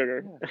 milk Yeah, and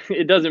sugar.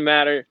 It doesn't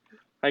matter.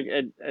 Like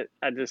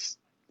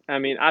I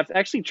mean, I've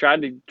actually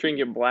tried to drink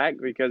it black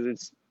because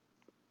it's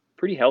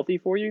pretty healthy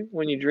for you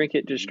when you drink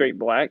it just straight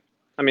black.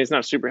 I mean, it's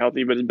not super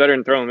healthy, but it's better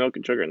than throwing milk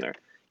and sugar in there.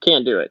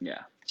 Can't do it. yeah.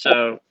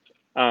 So,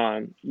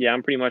 yeah,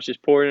 I'm pretty much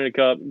just pour it in a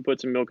cup,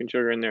 put some milk and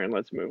sugar in there, and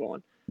let's move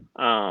on.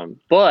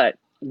 But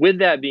with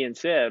that being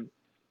said,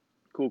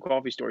 cool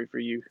coffee story for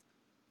you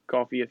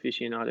coffee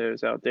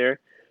aficionados out there.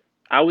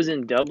 I was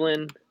in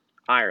Dublin,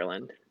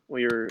 Ireland.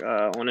 We were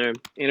on an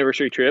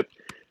anniversary trip,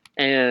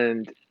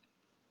 and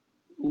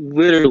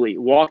literally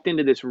walked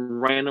into this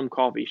random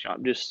coffee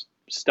shop, just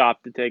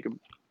stopped to take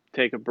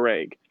a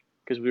break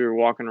because we were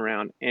walking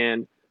around,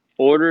 and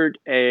ordered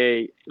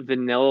a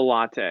vanilla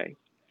latte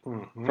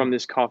from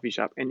this coffee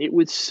shop, and it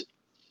was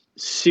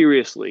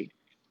seriously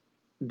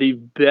the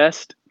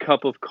best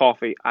cup of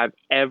coffee I've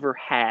ever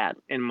had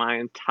in my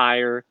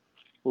entire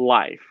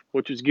life,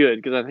 which was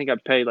good because I think I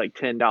paid like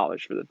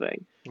 $10 for the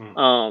thing.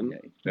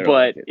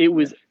 But it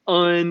was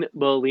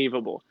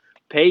unbelievable.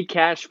 Paid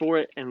cash for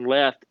it and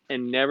left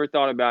and never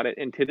thought about it.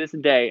 And to this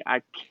day,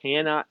 I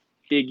cannot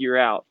figure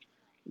out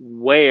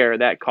where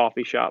that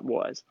coffee shop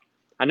was.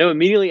 I know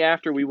immediately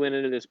after we went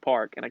into this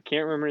park, and I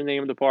can't remember the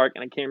name of the park,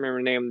 and I can't remember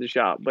the name of the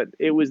shop, but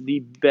it was the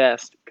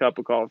best cup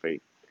of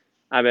coffee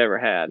I've ever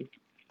had.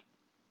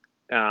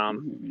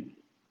 So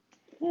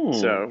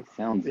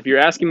if you're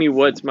asking me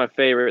what's my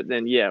favorite,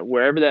 then yeah,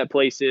 wherever that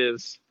place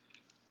is.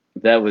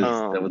 That was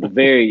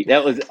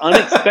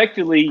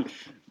unexpectedly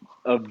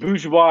a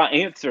bourgeois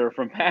answer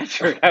from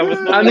Patrick. I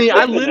literally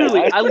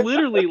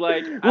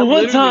like. Well,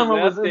 one time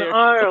I left was in there.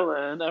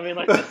 Ireland. I mean,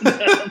 like,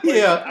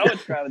 Yeah. I would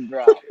try to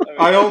drop.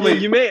 I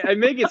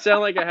make it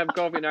sound like I have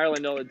coffee in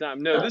Ireland all the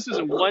time. No, this is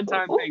a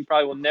one-time thing.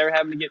 Probably will never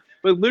happen again.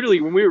 But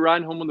literally, when we were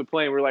riding home on the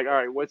plane, we're like, all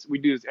right, we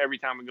do this every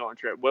time we go on a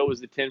trip. What was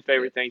the 10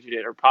 favorite things you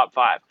did, or top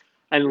 5?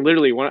 And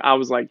literally, when I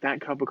was like,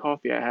 that cup of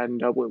coffee I had in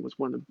Dublin was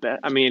one of the best.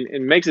 I mean,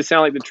 it makes it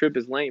sound like the trip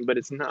is lame, but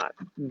it's not.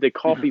 The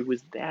coffee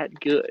was that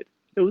good.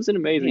 It was an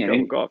amazing cup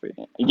of coffee.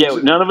 Yeah,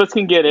 none of us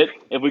can get it.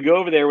 If we go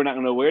over there, we're not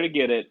going to know where to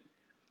get it.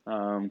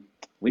 What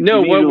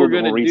we're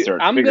gonna do?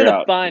 I'm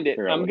gonna find it.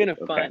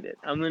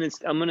 I'm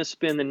gonna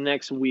spend the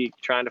next week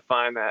trying to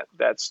find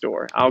that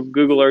store. I'll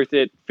Google Earth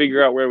it,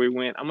 figure out where we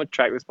went. I'm gonna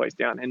track this place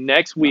down, and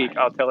next week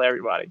I'll tell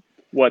everybody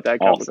what that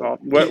cup of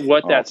coffee,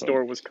 what that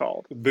store was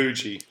called.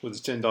 Bougie with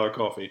his $10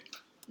 coffee.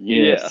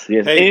 Yes.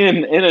 Hey.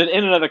 In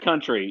another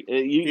country.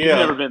 You've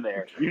never been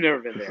there. You've never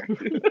been there.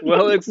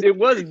 Well, it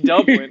was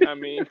Dublin. I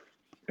mean,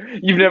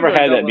 you've never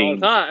had that bean.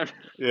 Time.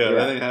 Yeah,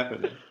 that ain't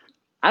happening.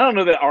 I don't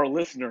know that our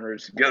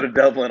listeners go to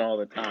Dublin all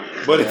the time.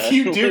 But if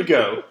you do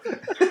go,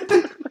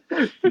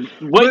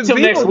 wait till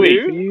next week.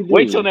 do.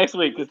 Wait till next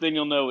week, because then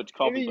you'll know which I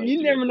coffee mean, place you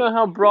to never go know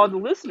how broad the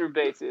listener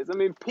base is. I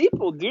mean,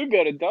 people do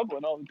go to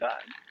Dublin all the time.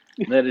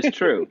 to. That is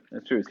true.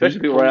 That's true. Especially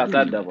people right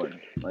outside Dublin,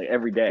 like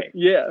every day.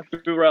 Yeah,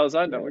 people are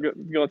outside Dublin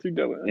going through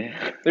Dublin.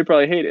 Yeah. They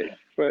probably hate it,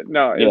 but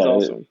no, it's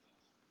awesome.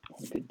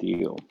 Good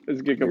deal.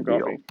 It's a good cup of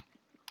coffee.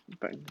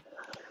 But,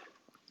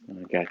 I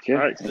got you.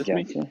 All right, I that's got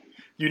me. you.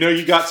 you know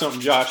you got something,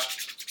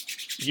 Josh.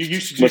 You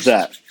used to do What's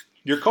that?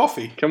 your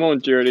coffee. come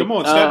on, Jared. Come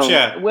on,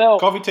 Snapchat. well-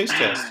 coffee taste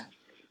test.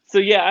 So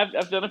yeah,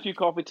 I've done a few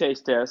coffee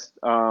taste tests.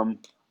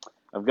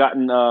 I've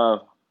gotten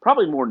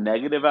probably more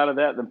negative out of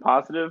that than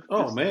positive.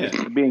 Oh, man.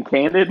 just being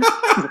candid.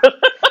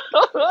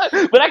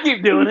 But I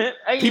keep doing it.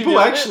 People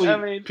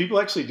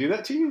actually do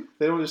that to you?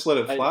 They don't just let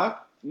it fly?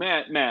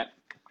 Matt,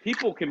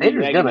 people can be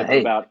Haters gonna negative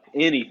hate. about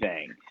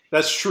anything.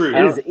 That's true.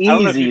 It is I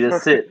don't know if easy you've to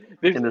heard-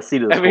 sit there's- in the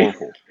seat of the I mean-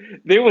 scornful.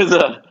 There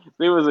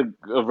was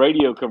a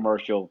radio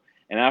commercial,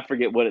 and I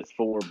forget what it's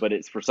for, but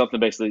it's for something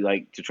basically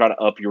like to try to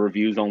up your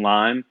reviews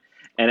online,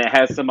 and it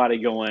has somebody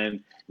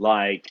going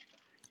like,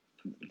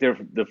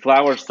 the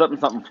flowers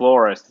something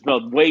florist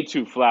smelled way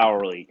too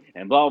flowery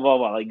and blah blah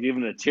blah, like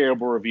giving a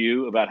terrible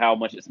review about how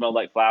much it smelled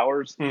like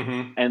flowers.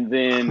 Mm-hmm. And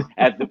then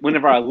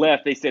whenever I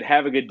left, they said,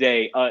 "Have a good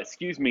day.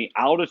 Excuse me,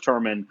 I'll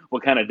determine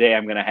what kind of day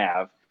I'm gonna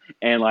have."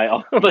 And like,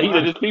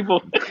 just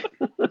people,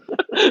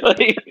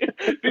 like,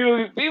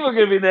 people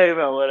can be negative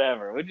about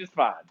whatever, which is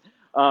fine.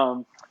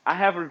 I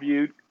have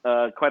reviewed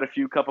quite a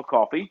few cup of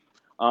coffee.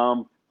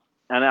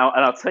 And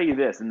I'll tell you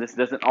this, and this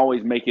doesn't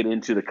always make it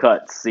into the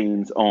cut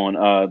scenes on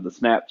the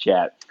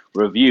Snapchat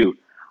review.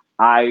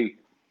 I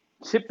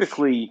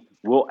typically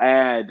will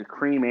add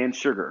cream and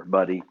sugar,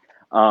 buddy,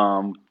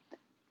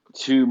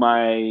 to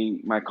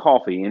my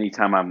coffee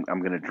anytime I'm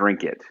going to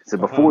drink it. So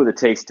before the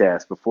taste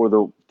test, before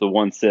the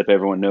one sip,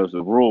 everyone knows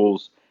the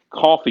rules.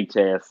 Coffee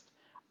test,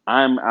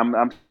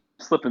 I'm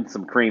slipping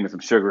some cream and some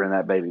sugar in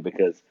that baby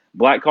because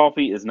black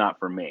coffee is not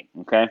for me.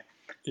 Okay.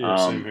 Yeah,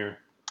 same here.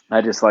 I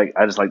just like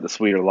the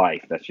sweeter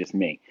life. That's just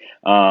me,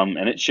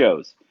 and it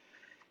shows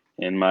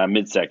in my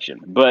midsection.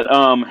 But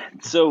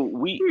so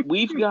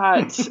we've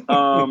got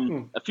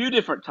a few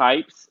different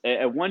types.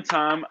 At one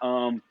time,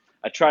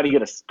 I tried to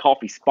get a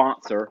coffee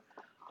sponsor,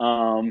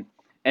 and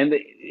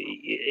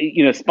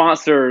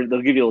sponsor.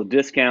 They'll give you a little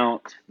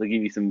discount. They'll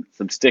give you some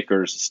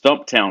stickers.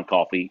 Stumptown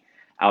Coffee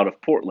out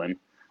of Portland.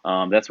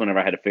 That's whenever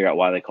I had to figure out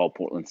why they called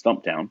Portland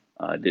Stumptown.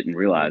 I didn't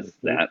realize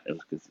that it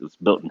was because it was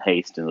built in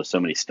haste and there was so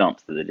many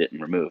stumps that they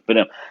didn't remove.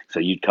 But so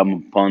you'd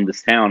come upon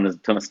this town, there's a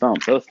ton of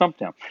stumps. So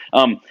Stumptown.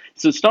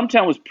 So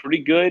Stumptown was pretty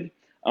good.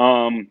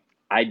 I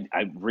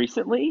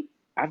recently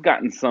I've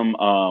gotten some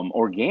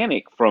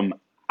organic from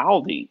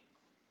Aldi,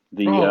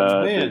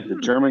 the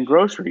German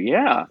grocery.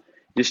 Yeah,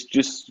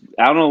 just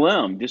out on a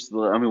limb.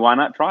 Why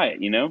not try it?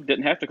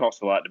 Didn't have to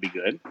cost a lot to be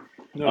good.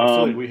 No, I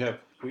feel like we have.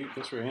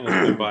 That's where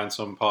Hannah's been buying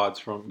some pods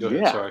from. Go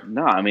ahead, sorry.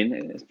 No,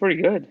 it's pretty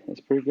good.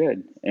 It's pretty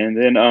good. And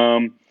then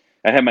I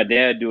had my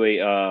dad do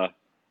a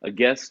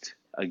guest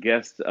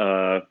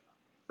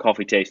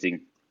coffee tasting.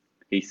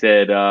 He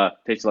said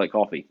tastes like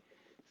coffee.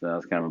 So that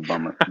was kind of a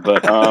bummer.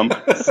 But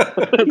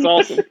that's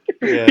awesome.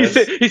 Yeah,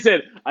 he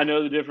said, I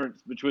know the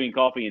difference between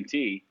coffee and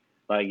tea.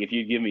 Like if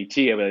you give me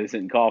tea, I'd be like, this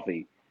isn't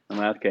coffee. I'm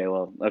like,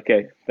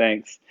 okay,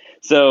 thanks.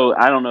 So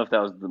I don't know if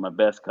that was my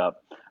best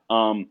cup.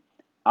 I'll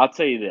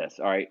tell you this,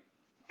 all right.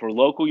 For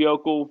local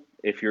yokel,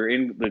 if you're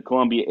in the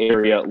Columbia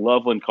area,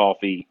 Loveland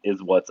Coffee is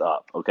what's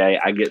up. Okay,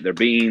 I get their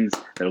beans;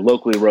 they're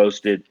locally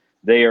roasted.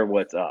 They are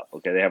what's up.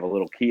 Okay, they have a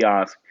little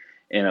kiosk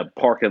in a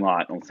parking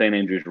lot on St.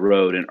 Andrews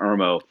Road in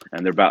Irmo,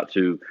 and they're about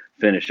to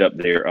finish up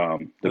their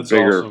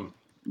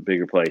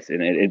bigger place,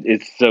 and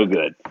it's so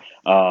good.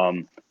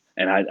 And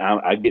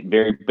I get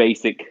very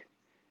basic,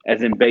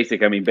 as in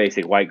basic, I mean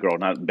basic white girl,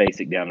 not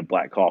basic down to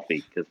black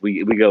coffee, because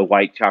we go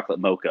white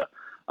chocolate mocha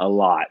a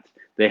lot.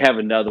 They have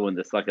another one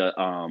that's like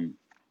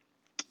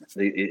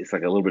it's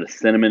like a little bit of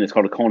cinnamon. It's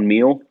called a cone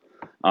meal,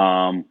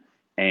 and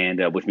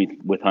which means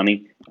with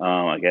honey.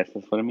 I guess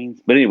that's what it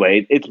means. But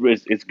anyway, it's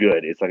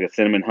good. It's like a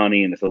cinnamon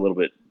honey, and it's a little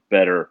bit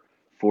better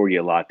for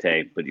you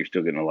latte, but you're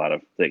still getting a lot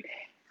of things.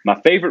 My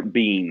favorite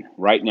bean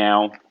right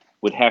now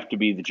would have to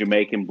be the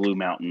Jamaican Blue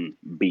Mountain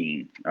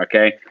bean.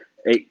 Okay,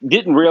 I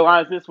didn't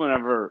realize this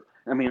whenever.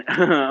 when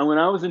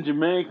I was in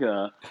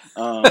Jamaica,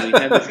 we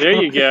had this.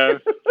 There you go.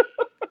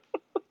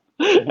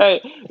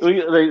 Hey,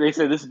 they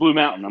said this is Blue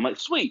Mountain. I'm like,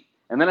 sweet.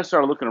 And then I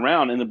started looking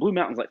around, and the Blue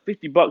Mountain's like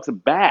 $50 a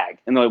bag.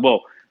 And they're like,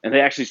 well, and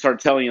they actually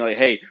start telling you like,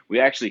 hey, we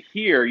actually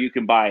here you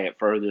can buy it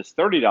for this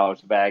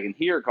 $30 a bag, and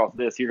here it costs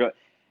this.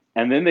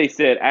 And then they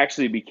said,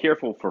 actually, be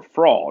careful for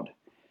fraud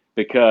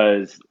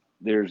because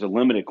there's a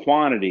limited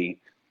quantity,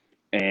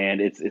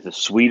 and it's a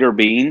sweeter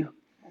bean.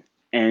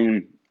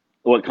 And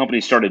what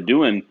companies started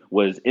doing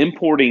was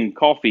importing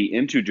coffee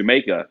into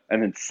Jamaica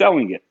and then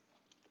selling it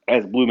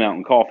as Blue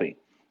Mountain coffee.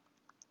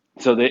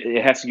 So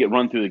it has to get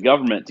run through the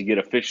government to get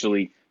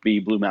officially be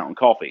Blue Mountain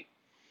coffee.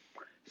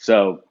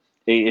 So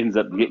it ends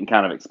up getting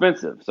kind of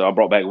expensive. So I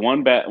brought back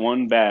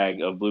one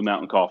bag of Blue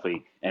Mountain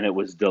coffee, and it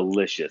was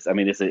delicious. I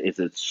mean, it's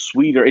a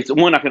sweeter. It's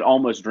one I could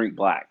almost drink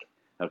black.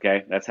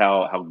 Okay, that's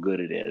how good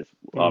it is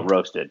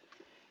roasted.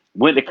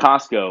 Went to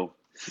Costco,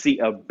 see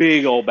a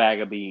big old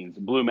bag of beans,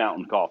 Blue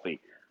Mountain coffee.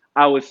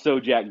 I was so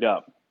jacked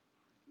up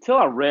till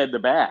I read the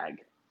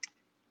bag.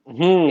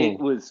 It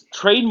was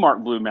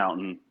trademark Blue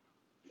Mountain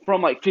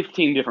from like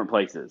 15 different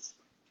places.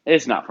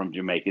 It's not from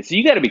Jamaica. So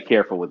you got to be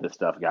careful with this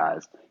stuff,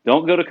 guys.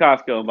 Don't go to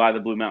Costco and buy the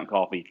Blue Mountain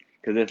coffee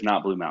because it's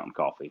not Blue Mountain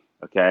coffee.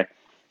 Okay?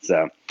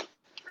 So,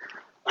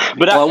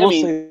 but I will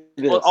say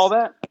this. All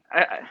that,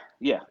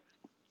 yeah.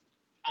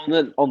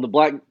 On the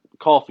black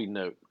coffee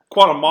note.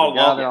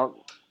 Guatemala.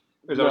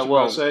 Is that what you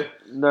want to say?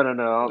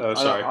 No. Oh,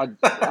 sorry.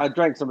 I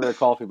drank some of their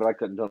coffee, but I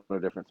couldn't tell no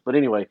difference. But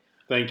anyway.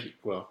 Thank you.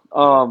 Well.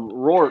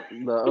 Rort,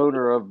 the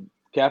owner of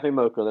Cafe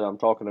Mocha that I'm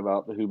talking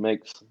about, who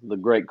makes the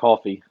great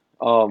coffee.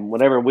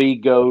 Whenever we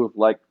go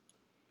like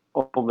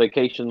on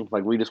vacation,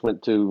 like we just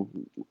went to,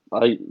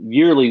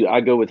 yearly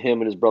I go with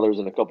him and his brothers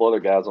and a couple other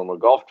guys on a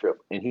golf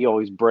trip, and he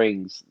always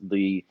brings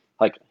the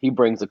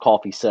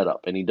coffee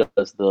setup, and he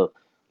does the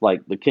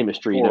like the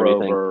chemistry and Pour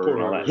everything. over Pour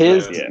and all over, that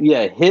His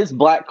stuff. his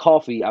black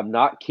coffee, I'm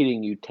not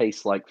kidding you,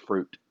 tastes like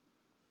fruit.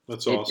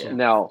 That's awesome.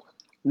 Now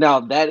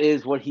that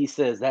is what he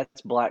says.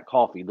 That's black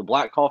coffee. The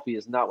black coffee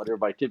is not what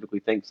everybody typically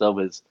thinks of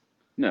as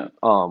No.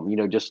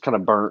 just kind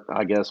of burnt,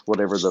 I guess,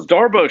 whatever the.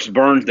 Starbucks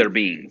burns their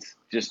beans.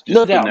 Just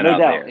No putting doubt, that no out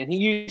doubt. there. And he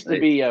used to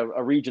be a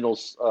regional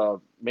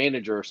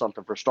manager or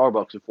something for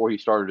Starbucks before he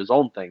started his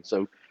own thing.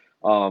 So,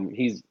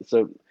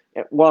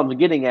 what I'm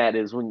getting at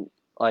is when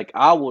like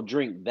I will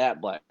drink that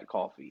black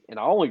coffee, and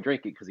I only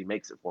drink it because he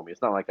makes it for me.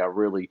 It's not like I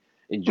really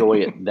enjoy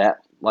it that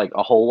like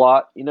a whole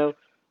lot,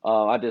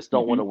 I just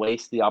don't want to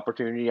waste the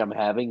opportunity I'm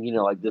having.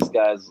 Like this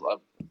guy's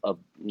a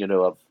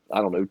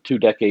I don't know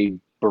 2-decade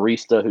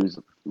barista who's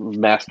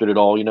mastered it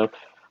all. The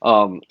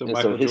And so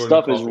Michael his Jordan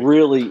stuff is coffee.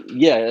 really,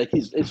 like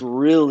it's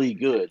really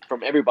good.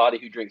 From everybody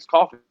who drinks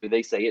coffee,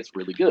 they say it's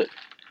really good.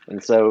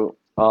 And so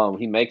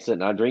he makes it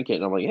and I drink it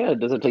and I'm like, yeah, it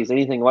doesn't taste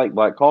anything like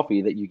black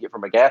coffee that you get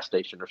from a gas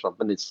station or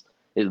something.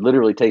 It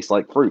literally tastes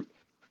like fruit.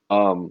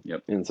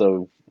 Yep. And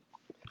so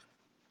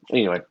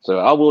anyway, so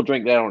I will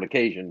drink that on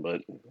occasion,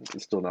 but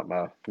it's still not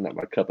my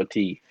cup of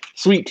tea.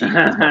 Sweet tea is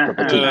my cup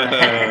of tea.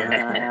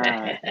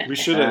 We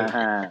should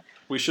have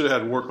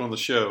had work on the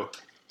show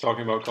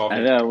talking about coffee. I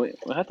know.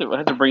 We'll have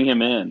to bring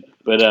him in.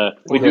 But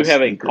we do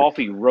have a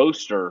coffee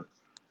roaster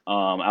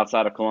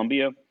outside of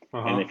Columbia.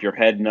 Uh-huh. And if you're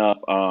heading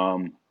up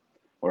or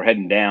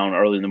heading down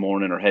early in the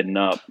morning or heading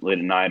up late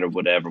at night or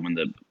whatever, when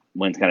the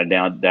wind's kind of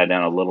died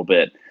down a little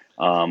bit,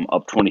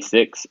 up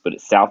 26, but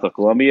it's south of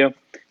Columbia,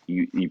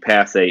 you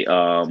pass a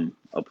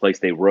place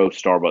they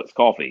roast Starbucks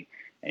coffee,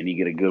 and you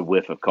get a good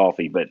whiff of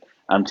coffee. But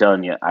I'm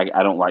telling you,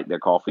 I don't like their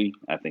coffee.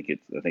 I think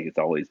it's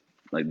always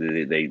like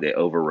they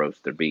over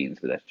roast their beans,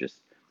 but that's just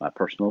my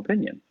personal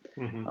opinion.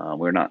 Mm-hmm.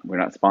 We're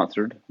not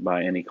sponsored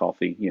by any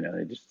coffee.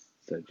 They just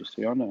so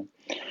y'all know.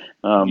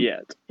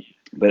 Yet.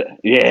 But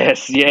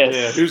yes.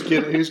 Yeah, who's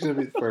going to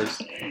be the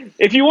first?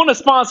 If you want to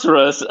sponsor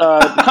us,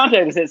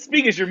 contact us at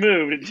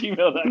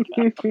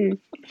speakasyourmoved@gmail.com.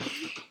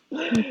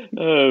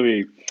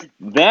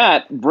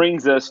 That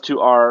brings us to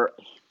our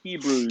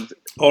Hebrews.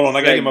 Hold on,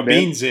 I got to get my segment.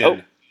 beans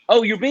in.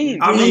 Oh, your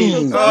beans.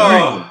 Beans.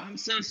 I'm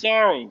so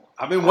sorry.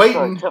 I've been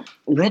waiting.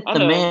 Let I the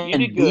know, man you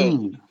did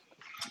good. be.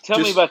 Tell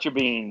me about your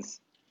beans.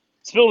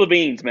 Spill the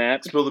beans,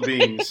 Matt. Spill the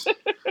beans.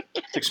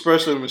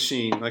 Espresso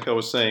machine, like I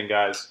was saying,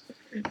 guys.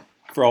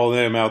 For all of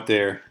them out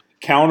there,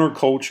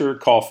 Counterculture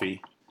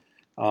Coffee,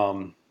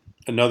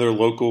 another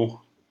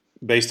local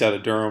based out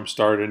of Durham,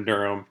 started in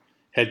Durham,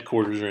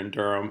 headquarters are in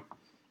Durham,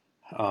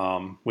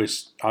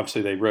 which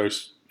obviously they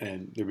roast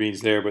and their beans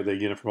there, but they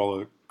get it from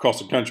all across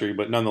the country,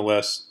 but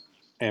nonetheless,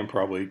 and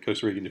probably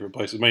Costa Rica and different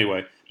places. But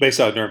anyway, based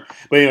out of Durham.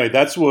 But anyway,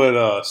 that's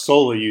what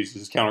Sola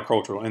uses,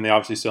 Countercultural, and they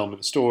obviously sell them at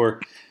the store.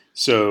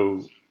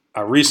 So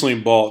I recently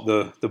bought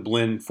the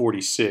Blend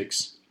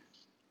 46,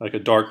 like a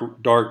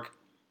dark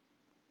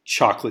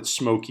chocolate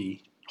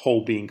smoky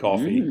whole bean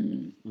coffee,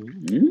 and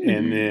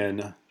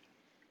then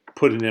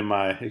put it in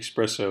my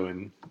espresso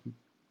and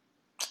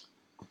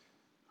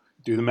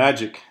do the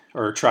magic,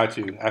 or try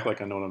to act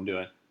like I know what I'm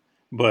doing.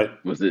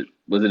 But was it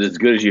as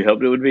good as you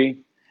hoped it would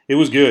be? It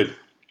was good.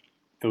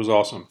 It was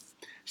awesome.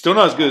 Still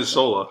not as good as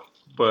Sola,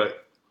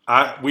 but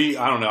I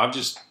don't know.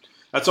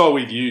 That's all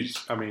we've used.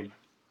 I mean,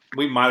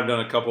 we might have done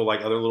a couple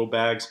like other little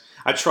bags.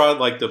 I tried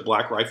like the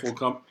Black Rifle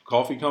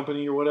Coffee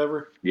Company or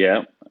whatever.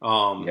 Yeah.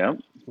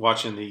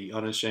 Watching the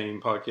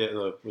Unashamed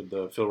podcast with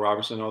the Phil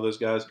Robertson and all those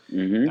guys,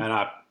 Mm-hmm. and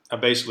I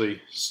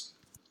basically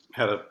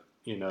had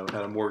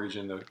a mortgage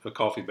in the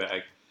coffee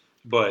bag.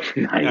 But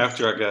Nice.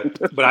 after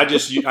I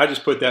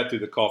just put that through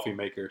the coffee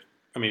maker.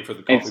 I mean, for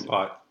the coffee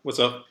pot. What's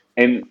up?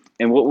 And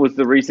what was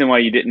the reason why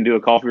you didn't do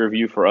a coffee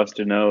review for us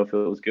to know if it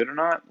was good or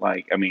not?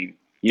 Like, I mean,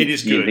 It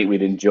is you good. think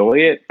we'd enjoy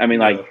it? I mean,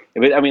 No.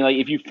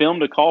 if you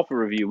filmed a coffee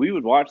review, we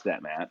would watch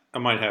that, Matt. I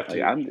might have to.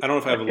 Like, I don't know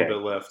if I have a okay. little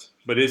bit left,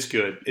 but it's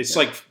good. It's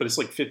like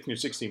 15 or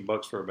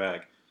 $16 for a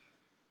bag.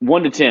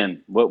 1 to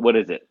 10. What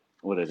is it?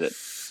 What is it?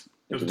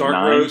 It was Is dark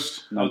 9?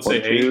 roast. I would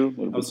say 8.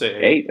 9.2? I would say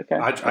 8. Okay.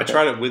 I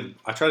tried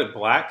it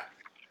black,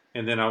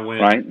 and then I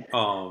went Right.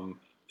 and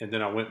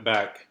then I went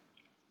back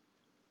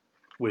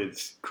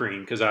with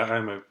cream because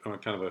I'm a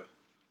kind of a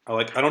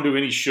I don't do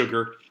any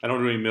sugar. I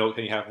don't do any milk,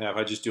 any half and half.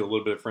 I just do a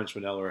little bit of French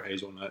vanilla or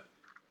hazelnut,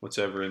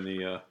 whatever in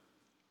the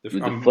With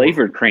the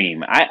flavored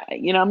cream.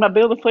 I'm not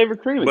big on the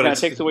flavored cream. It But kind of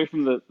it's- takes away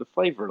from the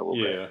flavor a little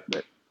Yeah. bit.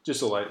 But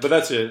just a light. But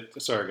that's it.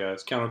 Sorry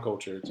guys,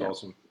 Counterculture. It's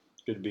awesome.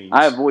 Good beans.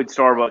 I avoid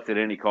Starbucks at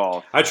any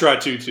cost. I try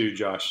to too,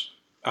 Josh.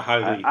 I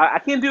highly. I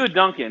can't do a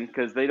Dunkin'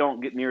 because they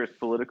don't get near as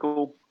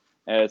political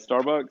as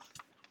Starbucks.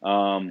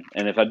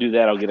 And if I do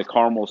that, I'll get a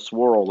caramel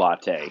swirl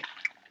latte.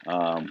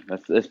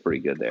 That's pretty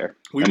good there.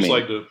 We just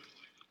like to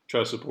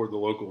try to support the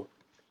local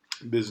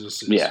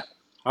businesses. Yeah.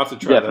 I have to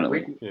try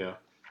Definitely. that. Yeah.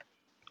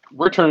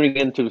 We're turning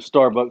into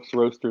Starbucks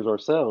roasters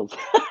ourselves.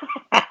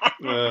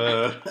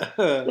 Uh,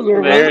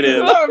 There it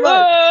is.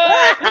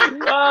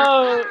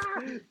 Oh,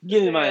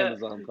 give me my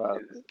Amazon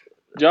products.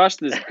 Josh,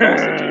 this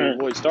cost to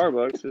avoid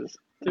Starbucks is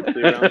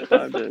typically around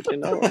 $5 to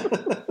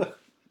 $10.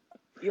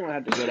 You don't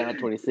have to go down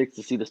 26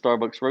 to see the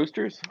Starbucks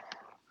roasters.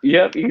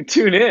 Yep, you can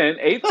tune in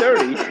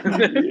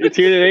 8:30.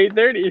 Tune in at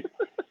 8:30.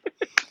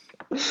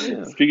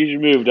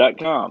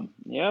 Speakeasyourmove.com.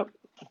 Yep.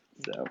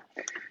 So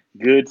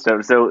good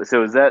stuff. So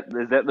is that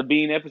the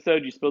bean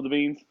episode? You spilled the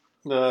beans?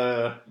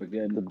 We're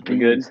good. The We're good.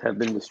 beans have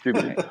been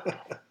distributed.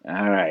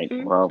 All right.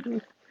 Well,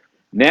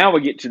 now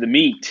we get to the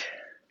meat.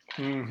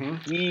 Mm-hmm.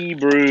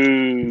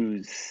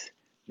 Hebrews,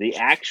 the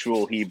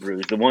actual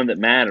Hebrews, the one that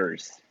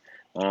matters.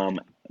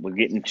 We're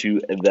getting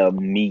to the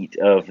meat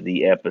of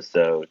the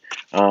episode.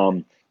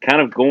 Kind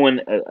of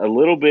going a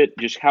little bit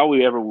just how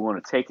we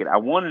want to take it. I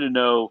wanted to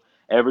know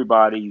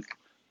everybody's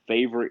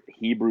favorite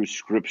Hebrew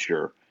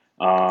scripture.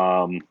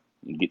 Get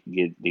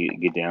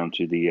down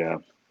to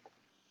the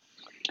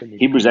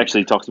Hebrews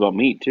actually talks about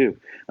meat too.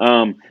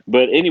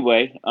 But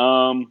anyway,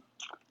 I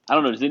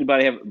don't know. Does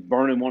anybody have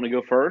burn and want to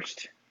go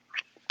first?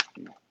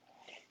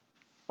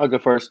 I'll go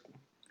first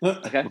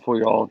Okay. before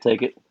you all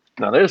take it.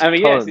 Now, there's I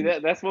mean, tons. yeah.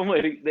 See, that's one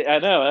way to. I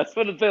know. That's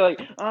what it's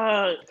like.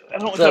 I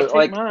don't want So, to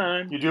take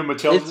mine. You doing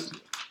Matilda?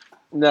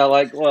 No,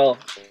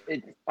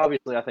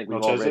 obviously, I think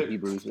we've all read Melchizedek?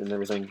 Hebrews and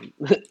everything.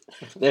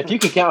 If you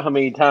can count how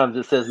many times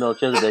it says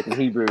Melchizedek in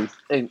Hebrews,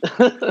 and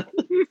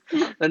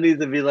that needs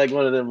to be like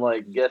one of them,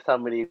 like, guess how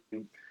many,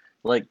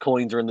 like,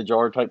 coins are in the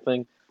jar type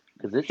thing,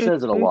 because it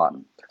says it a lot.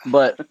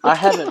 But I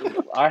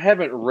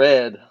haven't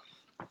read,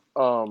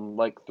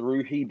 like,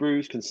 through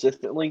Hebrews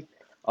consistently.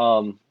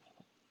 And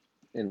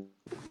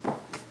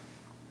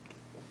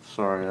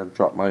sorry, I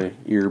dropped my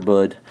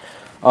earbud.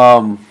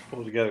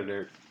 Pull together,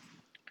 Derek.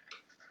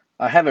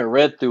 I haven't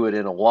read through it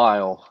in a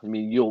while. I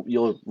mean,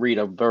 you'll read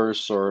a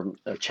verse or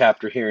a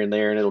chapter here and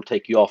there, and it'll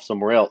take you off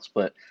somewhere else.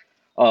 But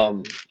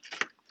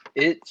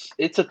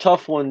it's a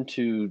tough one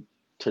to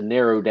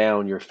narrow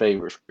down your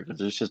favorites because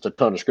there's just a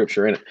ton of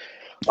scripture in it.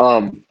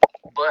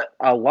 But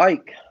I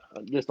like,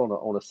 just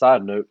on a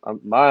side note,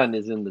 mine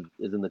is in the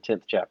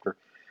 10th chapter,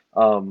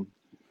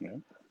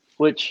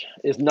 which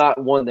is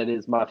not one that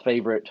is my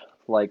favorite.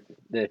 Like,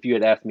 if you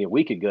had asked me a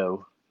week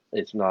ago,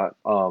 it's not.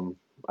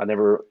 I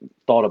never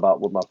thought about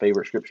what my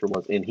favorite scripture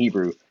was in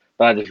Hebrew,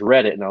 but I just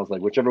read it and I was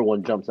like, whichever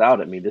one jumps out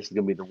at me, this is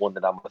going to be the one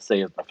that I'm going to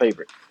say is my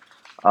favorite.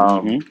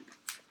 So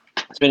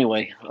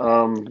anyway,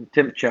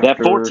 10th chapter. That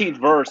 14th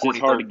verse is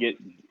hard to get.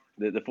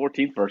 The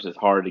 14th verse is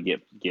hard to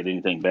get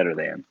anything better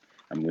than.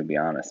 I'm going to be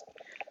honest.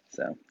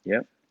 So,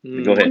 yep.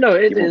 Go ahead. No,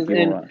 it is.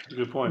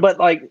 Good point. But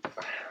like,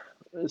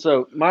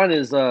 so mine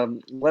is,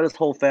 let us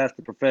hold fast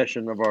the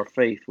profession of our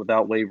faith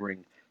without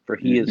wavering, for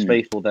he is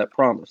faithful that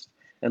promised.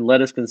 And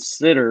let us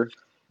consider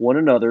one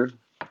another.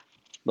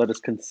 Let us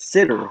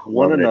consider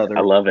one another.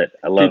 I love it.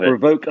 To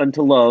provoke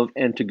unto love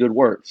and to good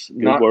works,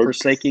 not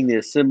forsaking the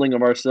assembling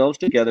of ourselves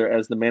together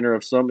as the manner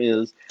of some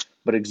is,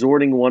 but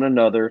exhorting one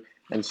another,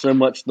 and so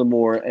much the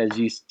more as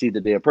ye see the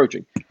day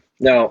approaching.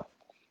 Now,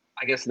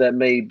 I guess that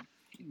may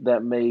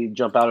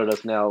jump out at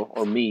us now,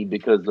 or me,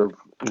 because of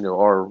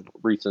our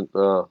recent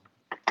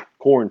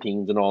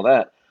quarantines and all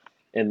that,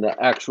 and the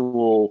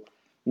actual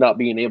not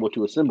being able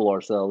to assemble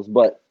ourselves.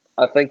 But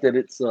I think that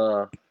it's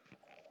I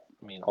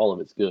mean, all of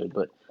it's good,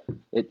 but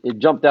it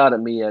jumped out at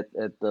me at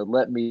the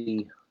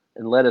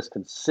let us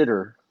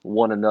consider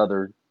one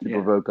another to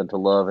provoke unto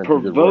love and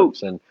to good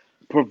works, and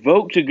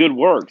provoke to good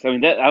works. I mean,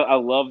 that I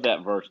love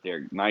that verse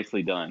there.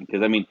 Nicely done.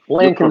 Because I mean,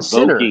 and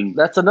consider,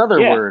 that's another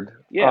word.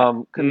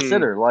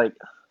 Consider, like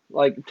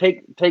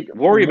take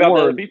worry about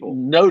other people,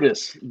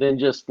 notice than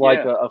just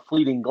like a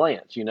fleeting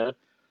glance,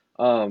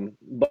 But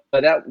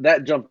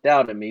that jumped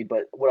out at me.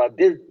 But what I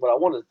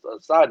wanted, a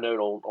side note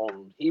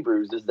on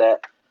Hebrews, is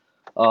that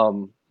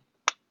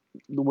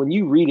when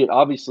you read it,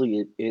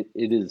 obviously it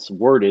is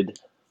worded,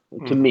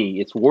 to me,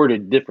 it's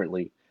worded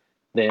differently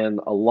than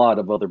a lot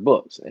of other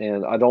books.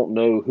 And I don't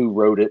know who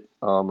wrote it.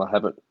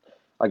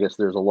 I guess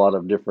there's a lot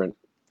of different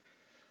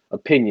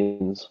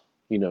opinions,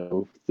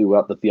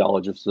 throughout the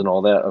theologists and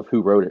all that, of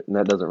who wrote it. And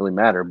that doesn't really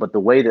matter. But the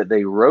way that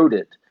they wrote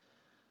it,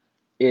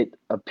 it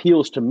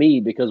appeals to me,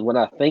 because when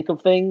I think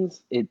of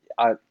things,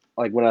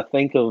 when I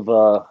think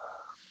of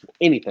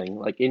anything,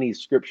 like any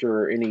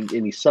scripture or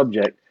any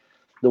subject,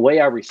 the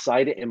way I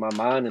recite it in my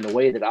mind and the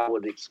way that I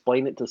would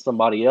explain it to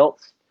somebody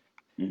else,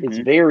 it's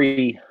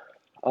very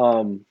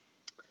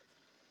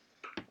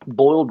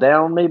boiled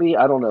down, maybe.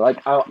 I don't know,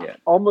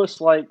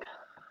 almost like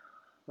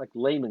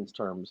layman's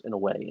terms in a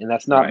way, and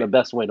that's not the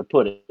best way to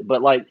put it.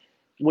 But like,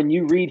 when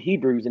you read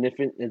Hebrews, and if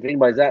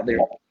anybody's out there,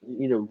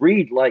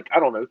 read, like, I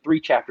don't know,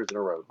 3 chapters in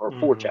a row or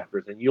 4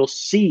 chapters, and you'll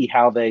see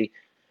how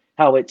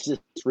it's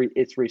just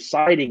it's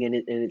reciting, and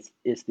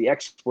it's the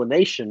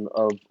explanation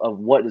of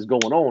what is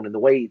going on, and the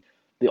way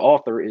the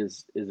author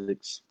is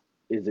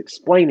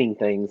explaining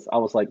things. I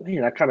was like,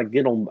 man, I can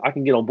get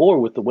on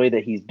board with the way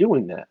that he's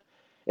doing that.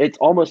 It's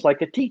almost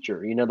like a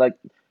teacher, like,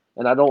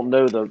 and I don't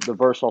know the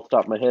verse off the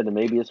top of my head, and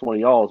maybe it's one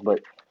of y'all's,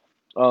 but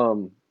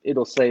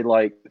it'll say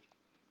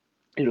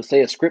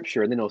a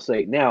scripture, and then it'll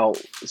say, now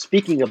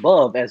speaking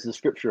above as the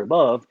scripture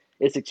above,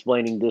 it's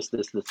explaining this, and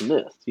this,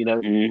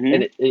 Mhm.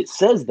 and it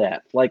says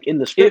that like in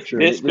the If scripture,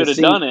 and this it could just have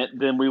seemed, done it,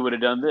 then we would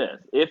have done this.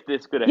 If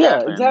this could have yeah,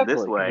 happened this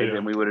exactly. way, Yeah.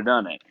 then we would have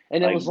done it.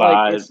 And it Like was like,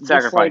 by it's just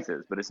like,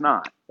 sacrifices, but it's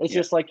not. it's Yeah.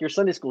 just like your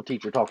Sunday school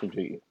teacher talking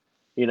to you,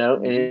 and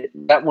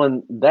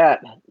Mhm.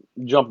 that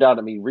jumped out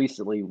at me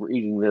recently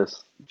reading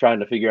this, trying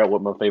to figure out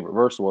what my favorite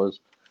verse was.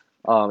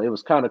 It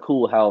was kind of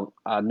cool how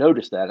I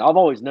noticed that. I've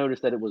always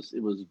noticed that it was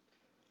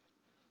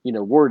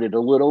worded a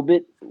little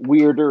bit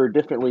weirder or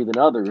differently than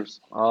others.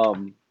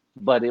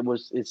 But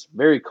it's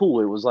very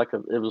cool. It was like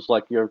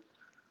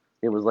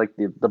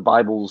the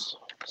Bible's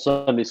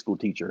Sunday school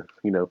teacher.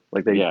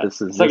 Like Yeah.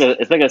 this is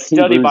It's like a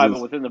study Hebrews Bible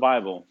is, within the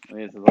Bible. I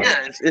mean, it's like,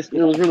 yeah,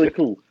 it was really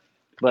cool.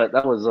 But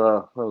that was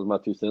my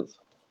 2 cents.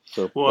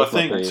 So Well, I that's my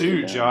think favorite. too,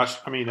 Yeah. Josh.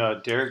 I mean,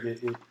 Derek.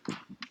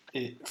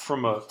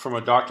 From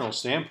a doctrinal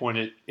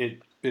standpoint,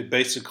 it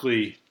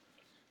basically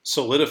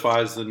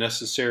solidifies the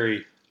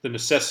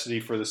necessity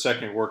for the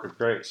second work of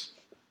grace,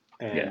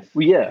 and Yes.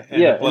 Well, yeah,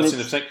 and yeah, the blessing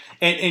and of second.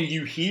 And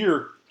you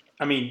hear,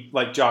 I mean,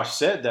 like Josh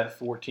said, that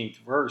 14th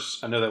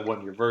verse. I know that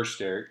wasn't your verse,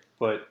 Derek,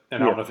 but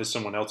and I don't know if it's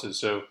someone else's,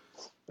 so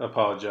I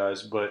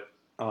apologize. But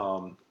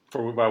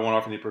for by one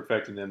offering they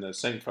perfected them that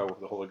sanctified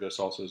with the Holy Ghost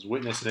also as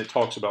witness, and it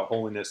talks about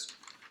holiness,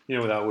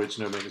 without which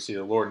no man can see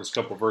the Lord. And there's a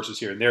couple of verses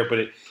here and there, but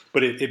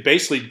it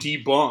basically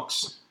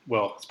debunks.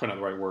 Well, it's probably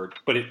not the right word,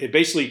 but it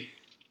basically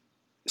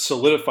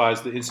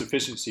solidifies the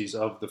insufficiencies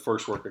of the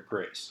first work of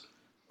grace.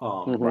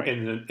 Mhm.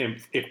 And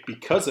if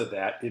because of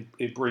that,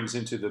 it brings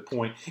into the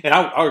point, and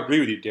I agree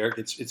with you, Derek.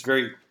 It's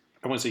very,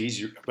 I wouldn't say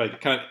easier, but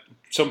kind of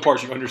some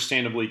parts you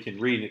understandably can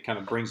read, and it kind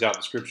of brings out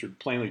the scripture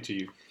plainly to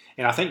you.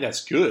 And I think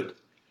that's good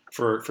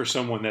for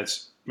someone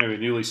that's maybe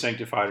newly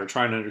sanctified or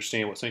trying to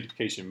understand what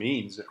sanctification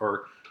means,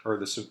 or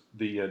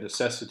the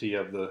necessity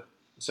of the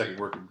second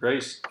work of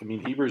grace. I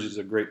mean, Hebrews is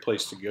a great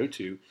place to go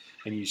to,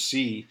 and you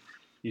see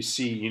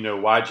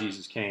why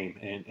Jesus came,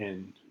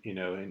 and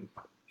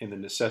the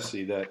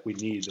necessity that we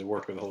need the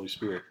work of the Holy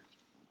Spirit.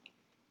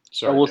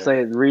 Sorry, I will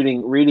Derek. say,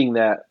 reading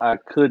that, I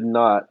could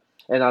not,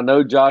 and I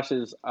know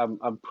Josh's.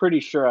 I'm pretty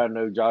sure I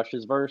know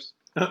Josh's verse.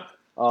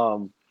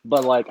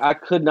 But like I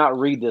could not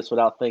read this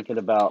without thinking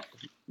about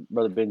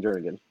Brother Ben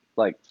Jernigan.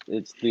 Like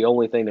it's the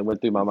only thing that went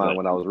through my mind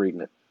when I was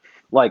reading it.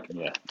 Like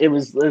Yeah. it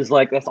was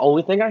like that's the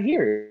only thing I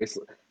hear.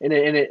 And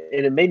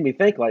it made me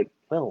think like,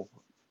 well,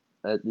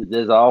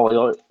 is that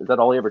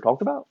all he ever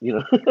talked about?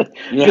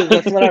 Because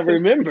that's what I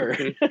remember.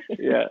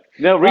 Yeah.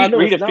 No, Well, I read know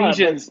read it's not,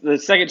 Ephesians, the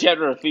second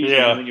chapter of Ephesians,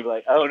 Yeah. and then you'll be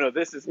like, oh no,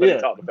 this is what Yeah.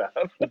 he talked about.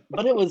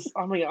 But it was,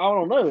 I mean, I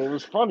don't know. It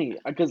was funny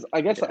because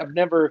I guess Yeah.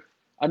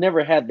 I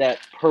never had that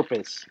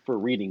purpose for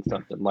reading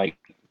something like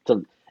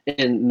to,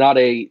 and not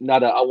a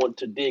I want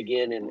to dig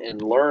in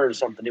and learn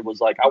something. It was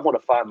like I want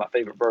to find my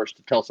favorite verse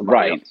to tell somebody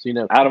Right. else.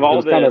 Out of It all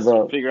was kind this,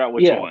 of a, figure out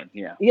which yeah, one.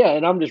 Yeah. yeah.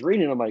 And I'm just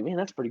reading. I'm like, man,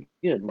 that's pretty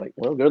good. I'm like,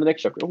 well, go to the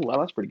next chapter. Oh, wow,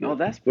 that's pretty good. Oh,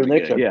 that's Go to the pretty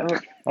next good. chapter.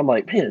 Yeah. Oh, I'm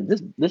like, man,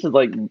 this is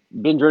like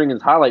Ben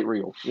Jernigan's highlight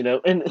reel,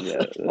 and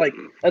Yeah. like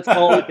that's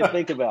all I can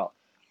think about.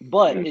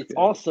 But That's it's good.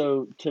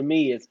 also to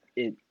me, it's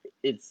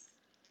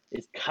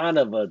kind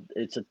of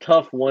it's a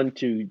tough one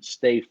to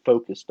stay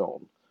focused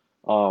on.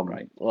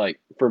 Right. Like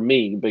for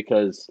me,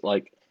 because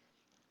like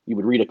you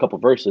would read a couple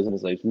verses and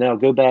it's like now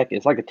go back.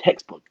 It's like a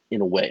textbook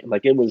in a way.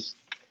 Like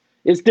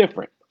it's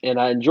different, and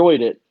I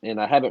enjoyed it.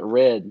 And I haven't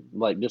read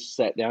like just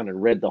sat down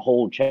and read the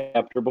whole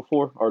chapter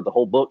before or the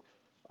whole book.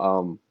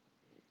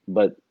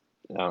 But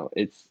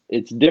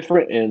it's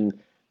different, and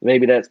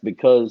maybe that's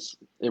because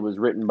it was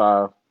written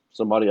by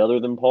somebody other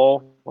than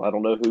Paul. I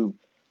don't know who.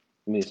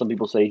 I mean, some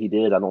people say he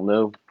did. I don't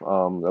know.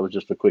 That was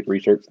just a quick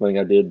research thing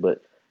I did,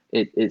 but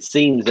it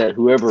seems that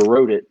whoever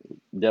wrote it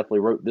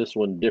definitely wrote this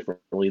one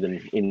differently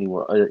than any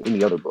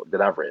other book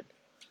that I've read.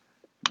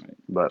 Right.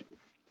 But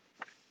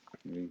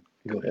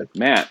go ahead,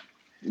 Matt.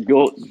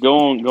 Go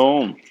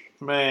on. Keep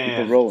it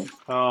Man, rolling.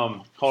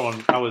 hold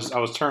on. I was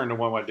turning to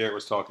one while Derek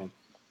was talking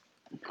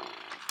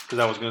because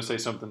I was going to say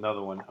something.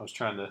 Another one. I was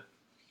trying to.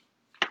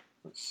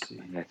 Let's see.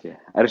 Gotcha.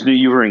 I just knew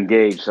you were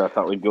engaged, so I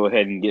thought we'd go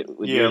ahead and get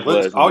with Yeah, yours.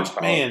 let's. Was,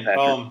 and then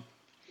follow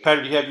Patrick.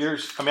 Patrick, do you have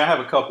yours? I mean, I have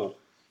a couple.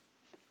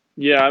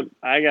 Yeah,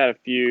 I got a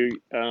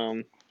few.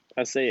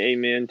 I say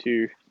amen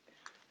to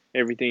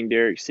everything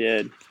Derek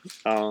said.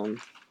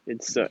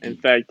 It's in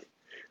fact,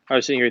 I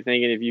was sitting here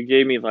thinking if you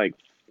gave me like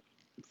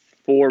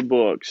 4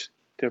 books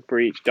to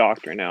preach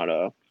doctrine out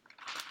of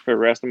for the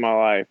rest of my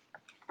life,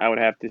 I would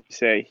have to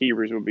say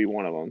Hebrews would be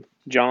one of them.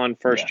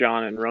 First Yeah.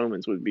 John, and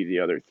Romans would be the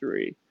other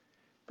 3.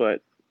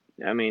 But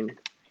I mean,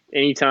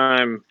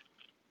 anytime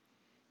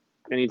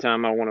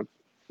I want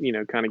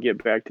to, kind of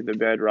get back to the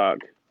bedrock,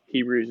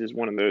 Hebrews is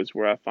one of those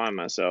where I find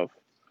myself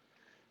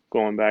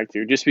going back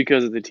to just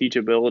because of the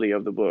teachability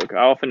of the book. I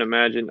often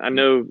imagine, I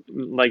know,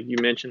 like you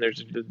mentioned,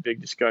 there's a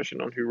big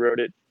discussion on who wrote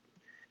it.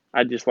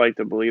 I just like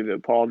to believe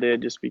that Paul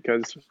did, just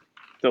because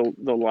the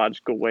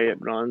logical way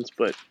it runs.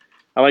 But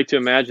I like to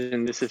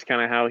imagine this is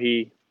kind of how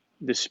he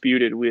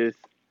disputed with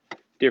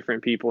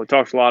different people. It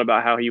talks a lot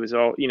about how he was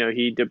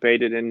he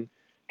debated and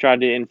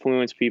tried to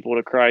influence people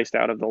to Christ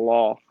out of the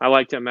law. I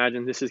like to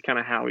imagine this is kind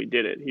of how he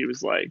did it. He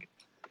was like,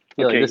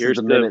 Yeah, like okay, this is here's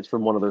the minutes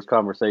from one of those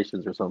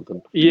conversations or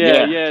something.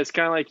 Yeah, Yeah. it's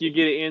kind of like you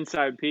get an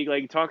inside peek.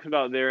 Like he talks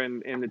about there in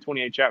the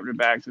 28th chapter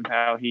backs of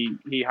how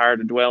he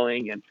hired a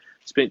dwelling and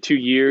spent 2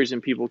 years,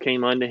 and people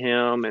came unto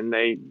him and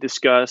they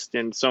discussed,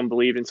 and some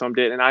believed and some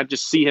did. And I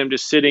just see him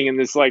just sitting in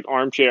this like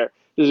armchair.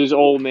 This is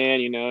old man,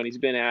 and he's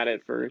been at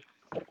it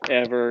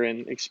forever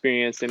and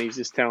experienced, and he's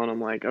just telling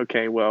them like,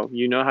 okay, well,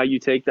 you know how you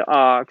take the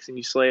ox and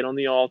you slay it on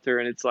the altar,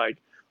 and it's like,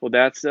 well,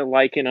 that's a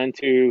liken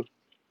unto,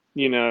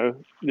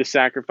 the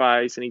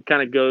sacrifice, and he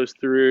kind of goes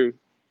through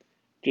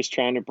just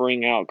trying to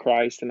bring out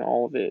Christ and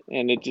all of it.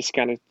 And it just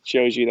kind of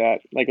shows you that,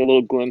 like a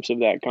little glimpse of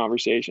that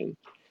conversation.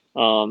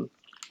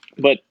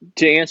 But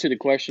to answer the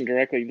question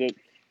directly,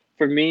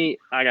 for me,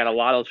 I got a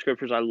lot of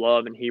scriptures I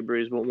love in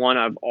Hebrews, but one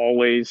I've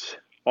always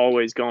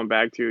gone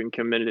back to and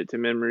committed it to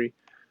memory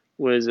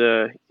was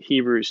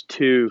Hebrews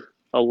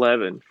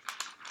 2:11.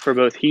 For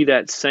both he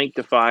that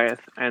sanctifieth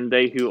and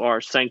they who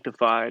are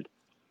sanctified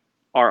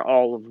are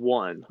all of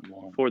one,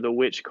 for the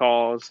which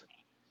cause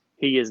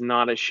he is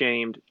not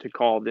ashamed to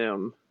call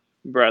them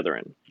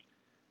brethren,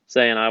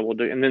 saying, I will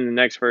do. And then the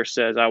next verse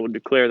says, I will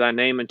declare thy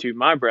name unto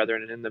my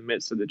brethren, and in the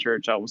midst of the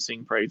church I will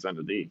sing praise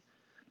unto thee.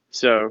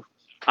 So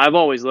I've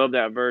always loved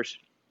that verse,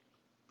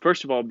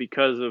 first of all,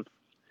 because of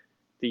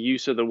the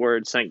use of the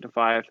word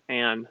sanctifieth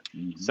and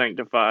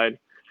sanctified,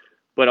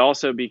 but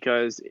also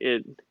because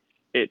it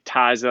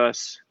ties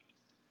us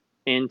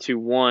into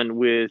one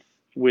with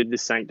the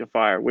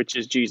sanctifier, which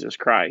is Jesus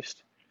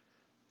Christ.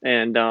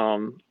 And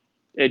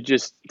it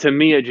just, to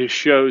me, it just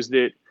shows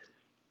that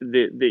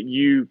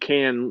you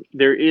can,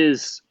 there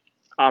is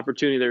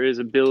opportunity, there is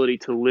ability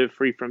to live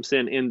free from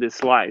sin in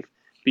this life,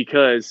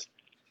 because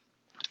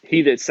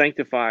he that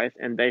sanctifieth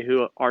and they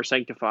who are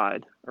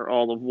sanctified are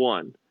all of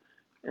one.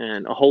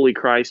 And a holy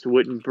Christ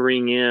wouldn't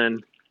bring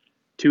in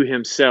to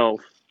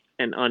himself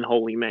an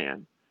unholy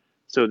man.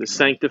 So the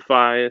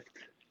sanctifieth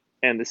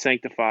and the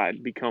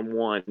sanctified become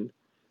one,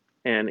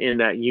 and in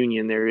that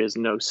union there is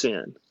no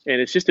sin.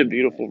 And it's just a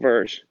beautiful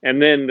verse.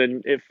 And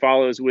then it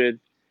follows with,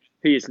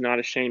 he is not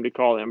ashamed to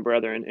call them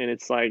brethren. And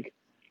it's like,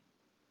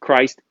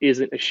 Christ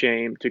isn't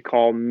ashamed to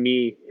call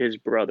me his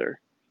brother.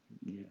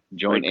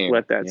 Joint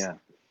like, heir.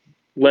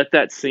 Let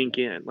that sink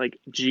in. Like,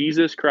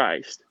 Jesus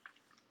Christ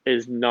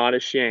is not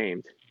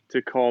ashamed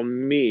to call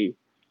me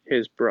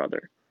his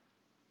brother.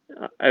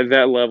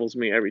 That levels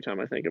me every time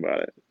I think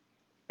about it.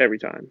 Every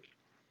time.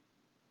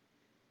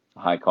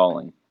 High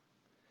calling.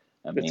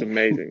 It's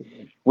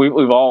amazing.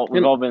 We've all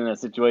been in a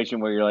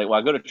situation where you're like, well,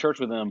 I go to church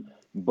with them,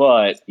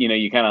 but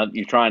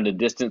you're trying to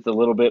distance a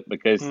little bit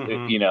because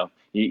you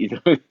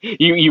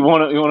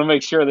want to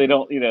make sure they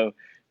don't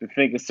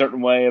think a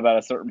certain way about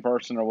a certain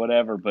person or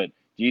whatever. But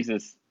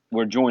Jesus,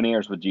 we're joint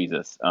heirs with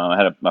Jesus. I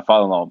had my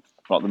father-in-law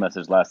brought the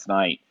message last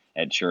night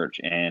at church,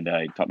 and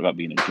he talked about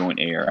being a joint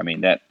heir. I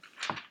mean, that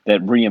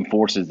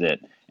reinforces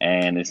it,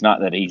 and it's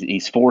not that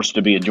he's forced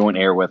to be a joint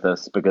heir with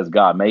us because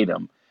God made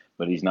him,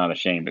 but he's not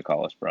ashamed to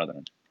call us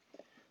brethren.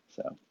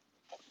 So,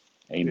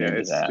 amen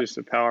to that. It's just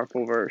a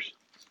powerful verse.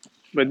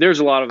 But there's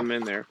a lot of them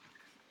in there.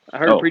 I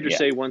heard a preacher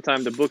say one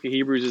time the book of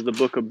Hebrews is the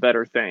book of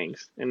better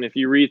things. And if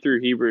you read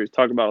through Hebrews,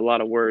 talk about a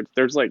lot of words.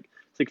 There's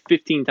it's like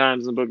 15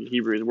 times in the book of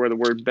Hebrews where the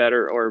word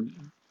better or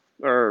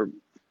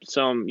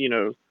some,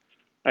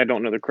 I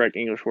don't know the correct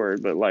English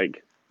word, but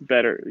like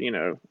better,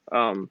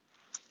 anyway,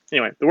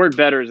 the word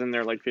better is in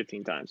there like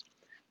 15 times.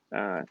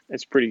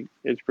 It's pretty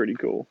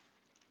cool.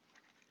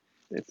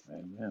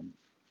 Amen.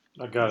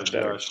 I got it,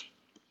 better. Josh.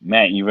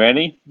 Matt, you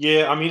ready?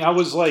 Yeah, I mean, I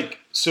was like,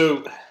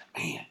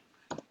 man,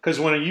 because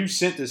when you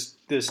sent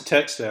this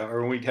text out, or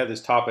when we had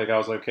this topic, I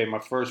was like, okay, my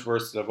first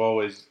verse that I've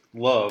always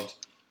loved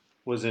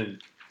was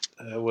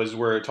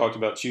where it talked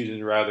about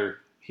choosing rather,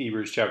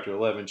 Hebrews chapter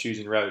 11,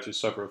 choosing rather to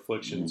suffer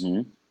afflictions.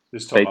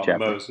 This talking about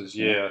chapter. Moses,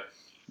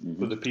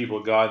 with the people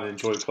of God, and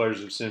enjoy the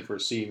pleasures of sin for a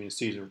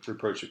season of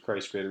reproach of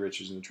Christ's greater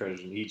riches and the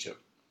treasures in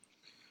Egypt.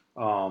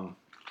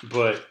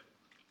 But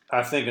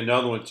I think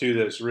another one too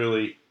that's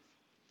really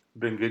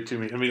been good to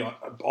me. I mean,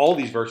 all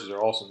these verses are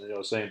awesome.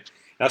 Saying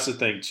that's the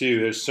thing too.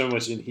 There's so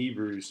much in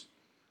Hebrews,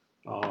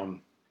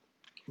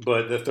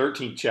 but the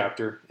 13th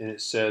chapter, and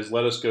it says,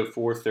 "Let us go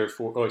forth,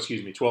 therefore."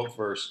 12th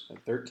verse,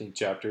 13th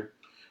chapter.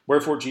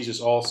 Wherefore Jesus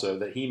also,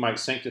 that he might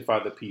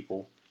sanctify the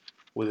people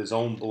with his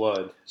own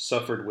blood,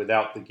 suffered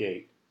without the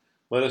gate.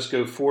 Let us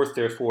go forth,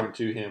 therefore,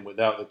 unto him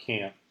without the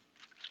camp,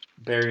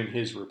 bearing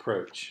his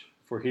reproach.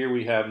 For here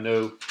we have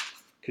no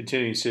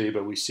continuing city,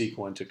 but we seek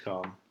one to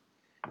come.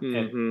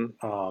 And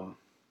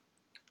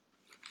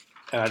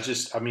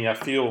I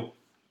feel,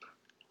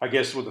 I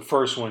guess with the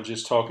first one,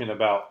 just talking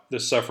about the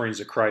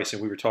sufferings of Christ,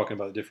 and we were talking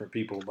about different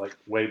people like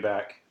way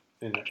back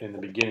in the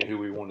beginning who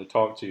we wanted to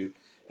talk to,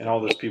 and all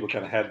those people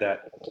kind of had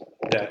that,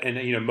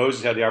 and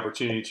Moses had the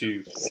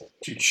opportunity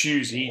to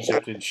choose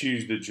Egypt and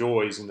choose the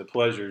joys and the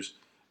pleasures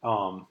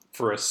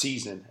for a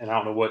season, and I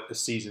don't know what a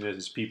season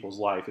is in people's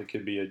life. It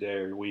could be a day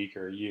or a week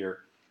or a year,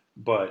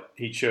 but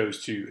he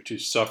chose to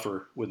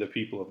suffer with the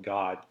people of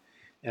God.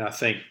 And I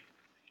think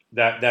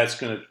that there's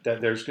going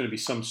to be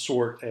some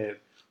sort of,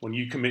 when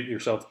you commit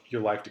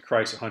your life to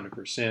Christ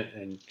 100%,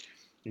 and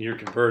and you're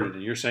converted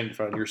and you're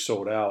sanctified and you're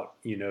sold out,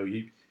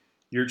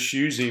 you're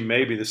choosing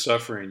maybe the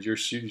sufferings, you're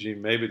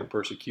choosing maybe the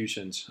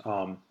persecutions,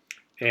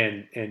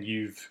 and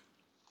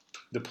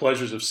the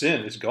pleasures of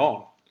sin is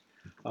gone.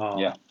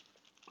 Yeah.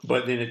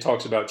 But then it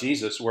talks about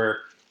Jesus,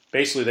 where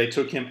basically they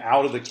took him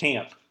out of the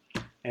camp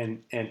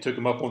and took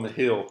him up on the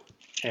hill,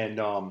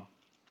 and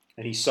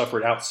he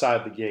suffered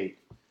outside the gate.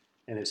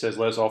 And it says,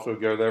 "Let us also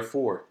go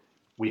therefore."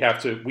 We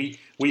have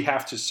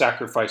to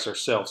sacrifice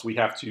ourselves. We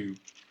have to,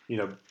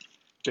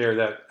 bear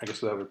that. I guess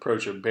that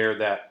reproach or bear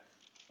that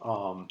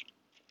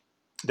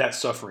that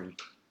suffering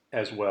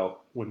as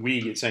well. When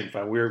we get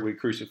sanctified, we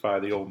crucify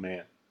the old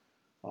man,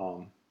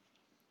 and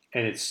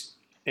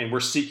we're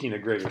seeking a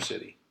greater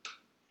city.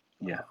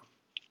 Yeah.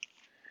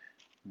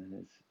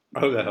 I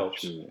hope that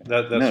helps.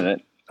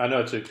 I know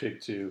it's a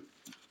pick too,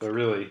 but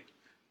really,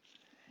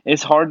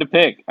 it's hard to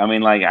pick. I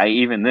mean, like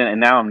even then, and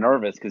now I'm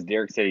nervous because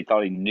Derek said he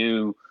thought he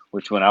knew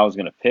which one I was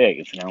going to pick.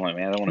 And so I'm like,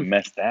 man, I don't want to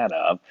mess that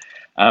up.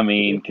 I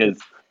mean, because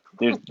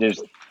there's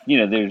I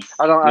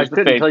the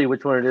couldn't faith. tell you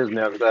which one it is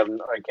now because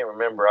I can't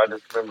remember. I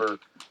just remember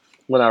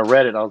when I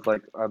read it, I was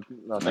like, I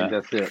think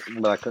that's it.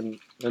 But I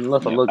couldn't,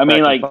 unless I look I mean,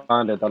 back like, and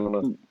find it. I don't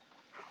know.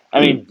 I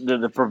mean,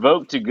 the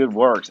provoke to good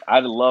works. I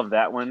love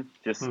that one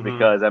just Mhm.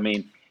 because, I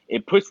mean,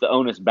 it puts the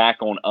onus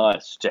back on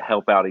us to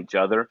help out each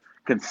other.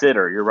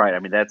 Consider, you're right. I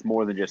mean, that's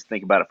more than just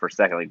think about it for a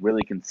second. Like,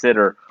 really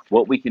consider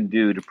what we can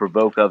do to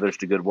provoke others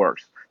to good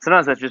works.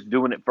 Sometimes that's just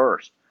doing it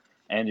first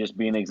and just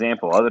being an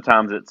example. Other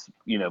times it's,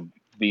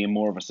 being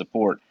more of a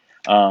support.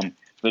 But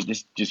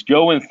just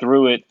going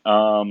through it,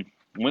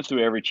 went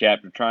through every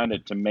chapter,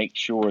 trying to make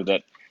sure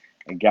that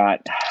I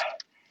got.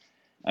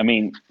 I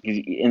mean,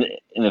 in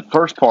the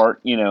first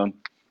part,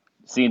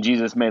 seeing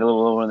Jesus made a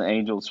little lower than the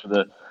angels for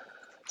the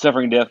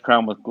suffering death,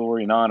 crowned with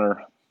glory and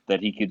honor, that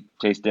he could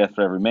taste death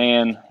for every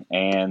man,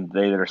 and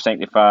they that are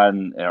sanctified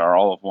and are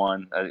all of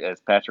one,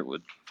 as Patrick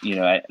would,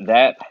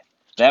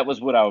 that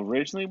was what I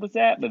originally was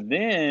at. But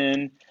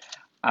then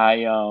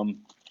I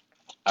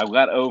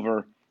got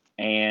over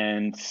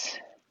and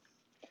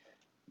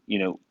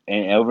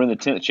and over in the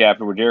 10th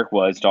chapter where Derek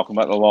was talking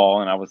about the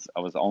law, and I was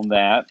on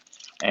that,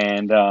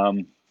 and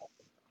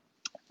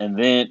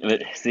then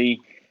see.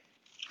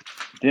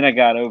 Then I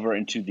got over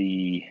into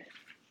the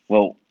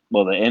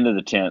the end of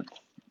the 10th.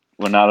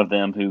 Well, not of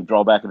them who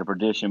draw back into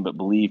perdition, but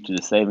believe to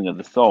the saving of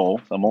the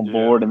soul. So I'm on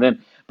board. And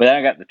but then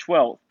I got the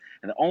 12th.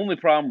 And the only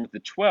problem with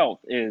the 12th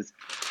is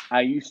I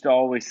used to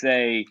always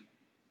say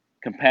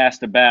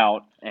compassed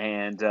about,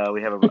 and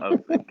we have a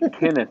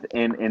Kenneth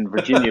in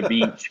Virginia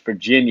Beach,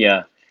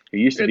 Virginia, who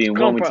used to be in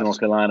Wilmington, North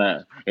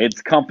Carolina.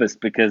 It's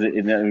compassed because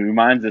it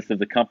reminds us of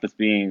the compass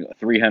being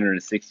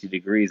 360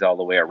 degrees all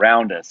the way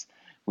around us.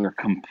 We're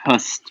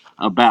compassed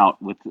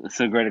about with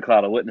so great a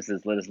cloud of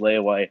witnesses. Let us lay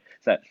away.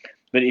 So,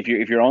 but if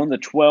you're on the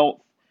 12th,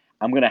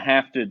 I'm going to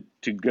have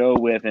to go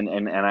with, and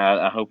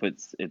I hope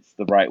it's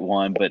the right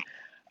one. But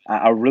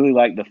I really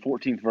like the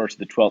 14th verse of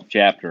the 12th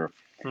chapter.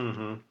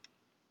 Mm-hmm.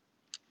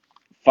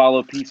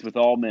 Follow peace with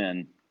all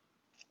men,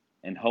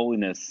 and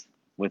holiness,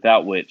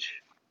 without which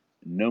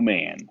no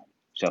man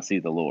shall see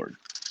the Lord.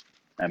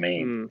 I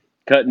mean,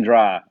 cut and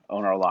dry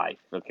on our life.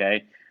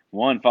 Okay,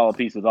 one, follow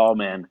peace with all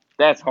men.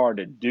 That's hard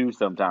to do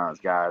sometimes,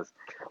 guys.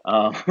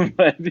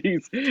 But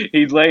he's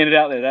laying it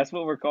out there. That's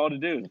what we're called to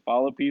do: is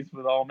follow peace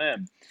with all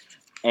men.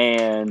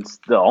 And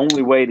the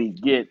only way to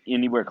get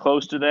anywhere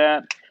close to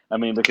that, I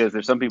mean, because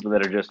there's some people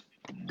that are just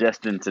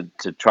destined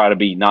to try to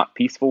be not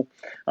peaceful.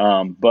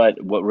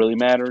 But what really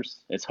matters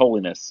is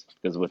holiness,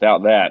 because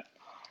without that,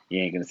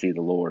 you ain't going to see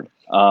the Lord.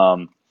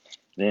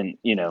 Then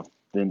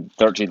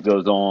 13th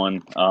goes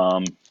on. I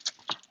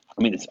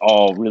mean, it's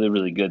all really,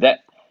 really good.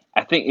 That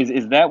I think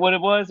is that what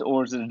it was,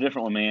 or is it a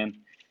different one, man?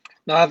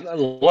 No,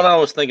 what I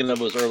was thinking of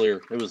was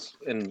earlier. It was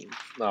in,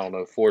 I don't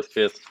know, 4th,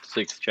 5th,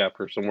 6th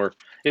chapter somewhere.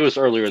 It was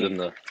earlier than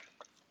the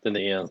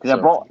end. Because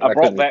I brought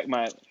back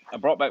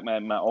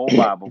my old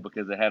Bible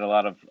because it had a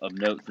lot of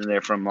notes in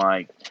there from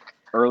like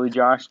early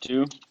Josh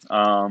too.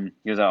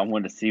 Because I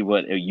wanted to see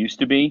what it used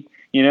to be,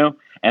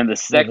 And the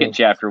second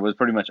chapter was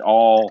pretty much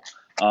all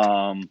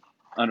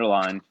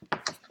underlined.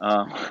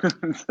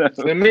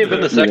 It may have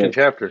been the second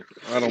chapter.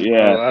 I don't.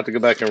 Yeah. I'll have to go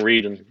back and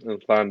read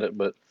and find it,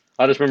 but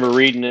I just remember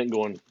reading it and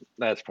going,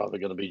 "That's probably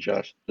going to be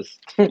Josh."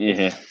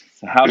 Yeah.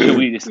 So how should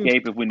we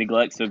escape if we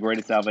neglect so great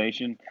a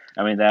salvation?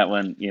 I mean, that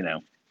one,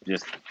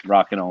 just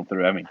rocking on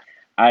through. I mean,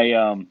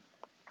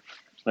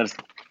 let us,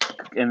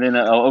 and then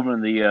over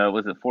in the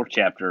was it 4th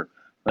chapter?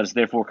 Let us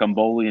therefore come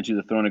boldly into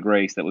the throne of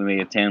grace, that we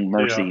may obtain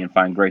mercy and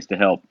find grace to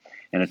help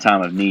in a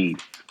time of need.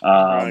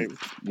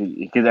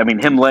 Because I mean,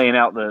 him laying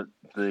out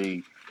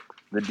the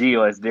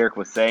deal, as Derek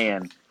was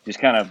saying, just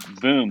kind of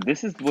boom.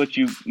 This is what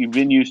you've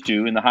been used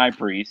to in the high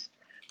priest,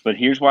 but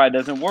here's why it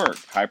doesn't work.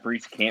 High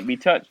priest can't be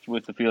touched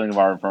with the feeling of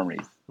our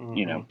infirmities.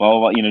 Mm-hmm. Blah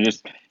blah blah.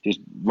 Just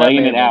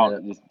laying it out.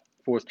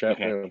 4th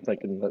chapter. Okay. I'm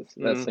thinking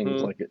that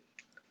seems like it.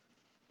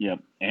 Yep.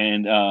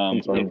 And the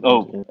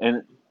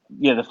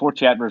 4th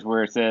chapter is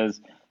where it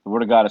says the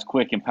word of God is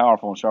quick and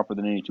powerful and sharper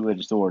than any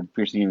two-edged sword,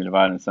 piercing even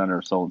dividing asunder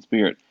of soul and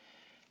spirit.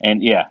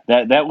 And yeah,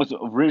 that was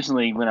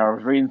originally when I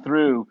was reading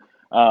through.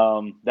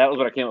 That was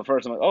what I came up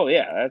first. I'm like, oh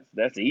yeah,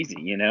 that's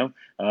easy,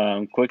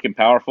 quick and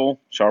powerful,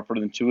 sharper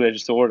than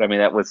two-edged sword. I mean,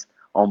 that was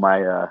on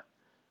my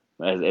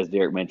as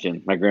Derek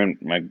mentioned, my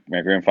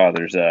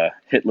grandfather's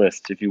hit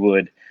list, if you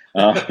would.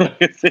 But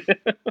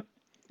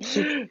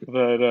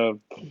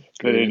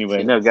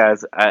anyway, no,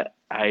 guys, I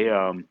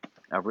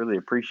really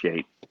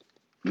appreciate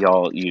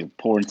you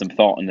pouring some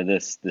thought into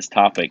this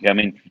topic. I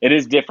mean, it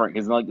is different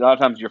because like a lot of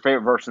times your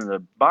favorite verse in the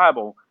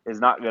Bible is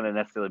not going to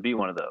necessarily be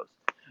one of those.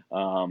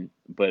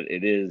 But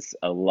it is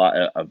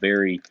a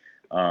very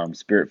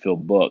spirit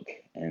filled book,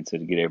 and so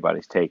to get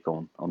everybody's take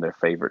on their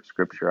favorite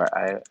scripture,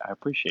 I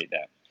appreciate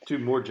that. Two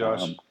more,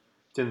 Josh.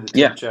 It's in the 10th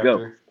Yeah, chapter.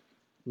 go.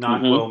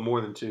 9, Mhm. well, more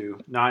than 2.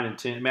 9 and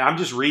 10. Man, I'm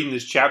just reading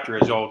this chapter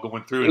as y'all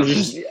going through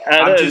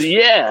it.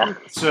 Yeah.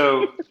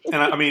 So,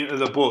 and I mean,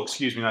 the book,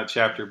 excuse me, not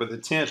chapter, but the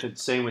 10th,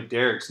 it's same with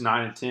Derek's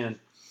 9 and 10.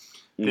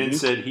 Then Mhm.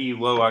 said he,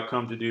 Lo, I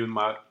come to do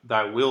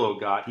thy will, O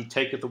God. He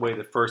taketh away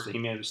the first that he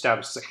may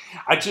establish.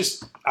 Like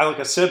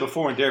I said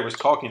before when Derek was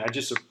talking,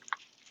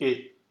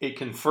 it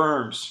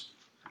confirms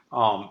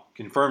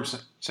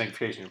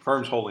sanctification,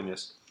 confirms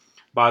holiness,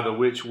 by the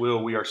which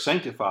will we are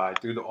sanctified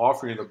through the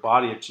offering of the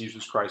body of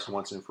Jesus Christ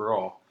once and for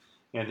all.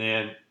 And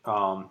then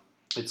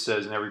it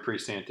says, in every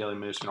priest stand daily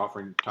minister and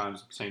offering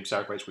times the same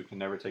sacrifice, we can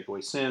never take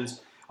away sins.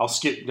 I'll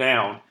skip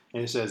down,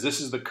 and it says, this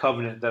is the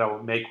covenant that I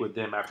will make with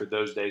them after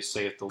those days,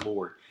 saith the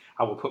Lord.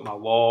 I will put my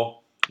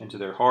law into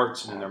their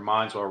hearts, and in their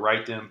minds will I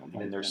write them,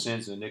 and in their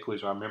sins and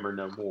iniquities will I remember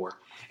no more.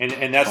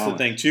 And that's the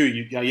thing too.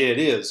 Yeah, it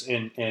is.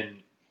 And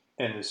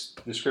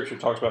the scripture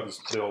talks about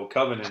the old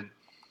covenant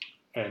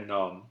and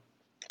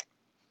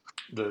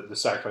the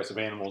sacrifice of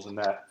animals and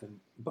that, and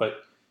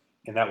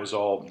that was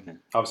all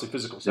obviously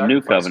physical sacrifice. The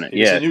new covenant,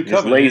 it's a new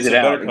covenant. Lays it's it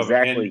a better out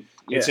covenant. exactly.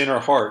 And it's in our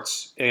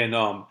hearts, and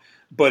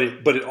but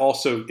it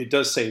also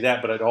does say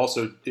that, but it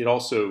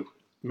also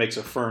makes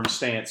a firm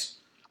stance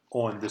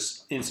on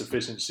this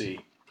insufficiency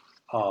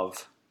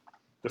of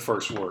the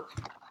first work.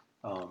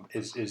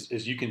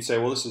 Is you can say,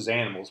 well, this is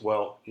animals.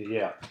 Well,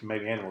 yeah,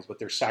 maybe animals, but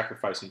they're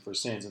sacrificing for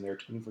sins, and they're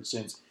atoning for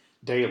sins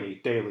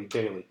daily.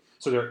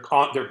 So they're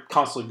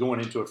constantly going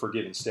into a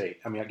forgiven state.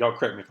 I mean, y'all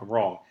correct me if I'm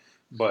wrong,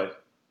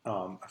 but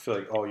I feel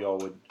like all y'all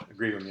would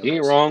agree with me on You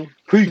ain't this. wrong.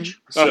 Preach.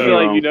 I feel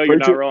like you're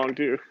not wrong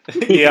too.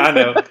 Yeah, I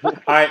know.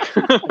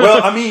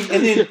 Well, I mean,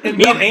 and then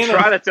me and Anna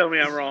try to tell me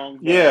I'm wrong.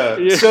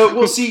 Yeah. So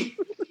we'll see.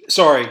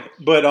 Sorry,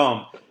 but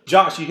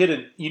Josh, you hit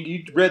it.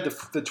 You read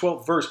the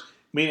 12th verse.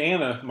 Me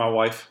and Anna, my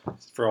wife,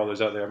 for all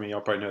those out there, I mean,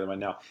 y'all probably know them by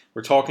now.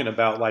 We're talking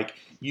about like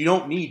you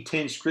don't need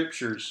 10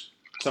 scriptures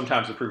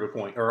sometimes to prove a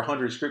point, or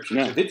 100 scriptures.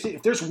 Yeah.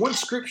 If there's one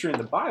scripture in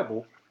the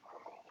Bible,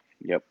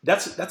 yep,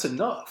 that's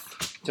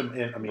enough. I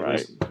mean,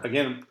 Right.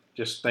 again,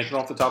 just thinking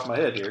off the top of my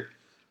head here.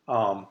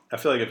 I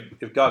feel like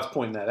if God's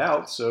pointing that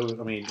out, so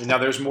I mean, now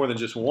there's more than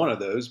just one of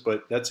those,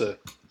 but that's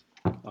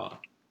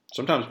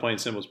sometimes plain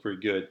simple is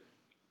pretty good.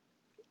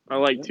 I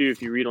like too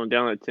if you read on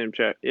down that 10th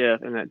chapter. Yeah,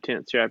 in that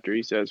 10th chapter,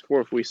 he says,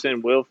 "For if we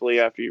sin willfully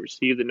after you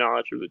receive the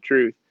knowledge of the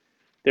truth,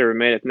 there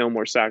remaineth no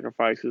more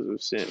sacrifices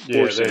of sin Yeah, for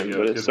there you sin, go.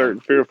 but a Good certain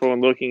fearful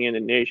and looking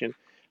indignation."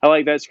 I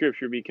like that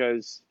scripture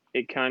because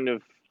it kind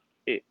of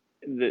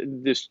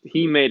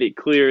he made it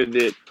clear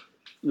that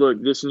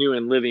look, this new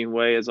and living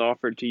way is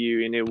offered to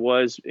you, and it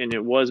was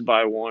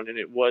by one, and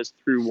it was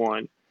through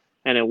one,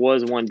 and it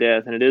was one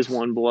death, and it is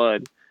one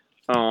blood,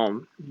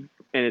 and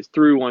it's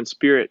through one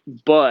Spirit,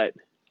 but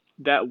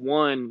that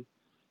one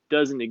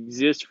doesn't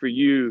exist for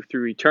you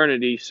through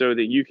eternity so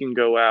that you can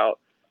go out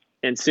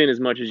and sin as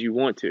much as you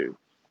want to.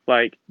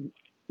 Like,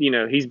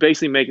 he's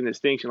basically making the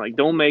distinction, like,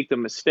 don't make the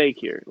mistake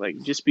here.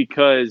 Like, just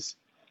because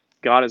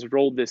God has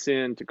rolled this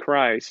into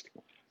Christ,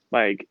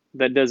 like,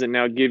 that doesn't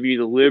now give you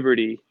the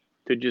liberty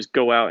to just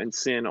go out and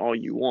sin all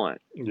you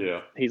want. Yeah.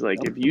 He's like,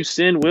 if you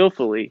sin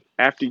willfully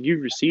after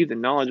you've received the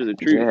knowledge of the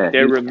truth,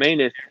 there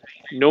remaineth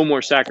no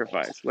more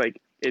sacrifice. Like,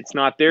 it's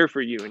not there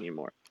for you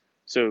anymore.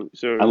 So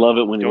I love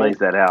it when he lays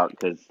that out,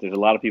 because there's a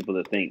lot of people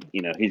that think,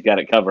 he's got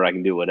it covered, I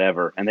can do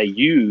whatever, and they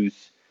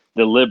use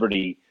the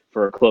liberty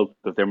for a cloak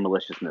of their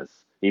maliciousness,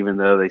 even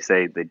though they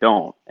say they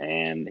don't.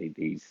 And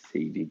he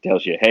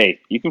tells you, hey,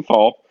 you can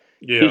fall.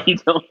 Yeah. You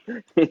could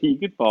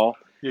fall.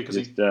 Yeah, because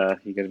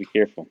you got to be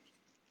careful.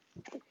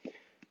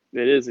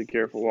 It is a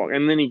careful walk,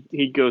 and then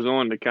he goes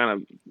on to kind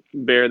of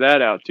bear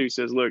that out too.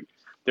 Says, look,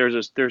 there's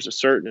a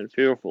certain and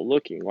fearful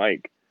looking,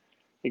 like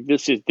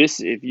this.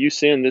 If you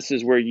sin, this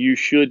is where you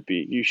should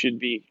be. You should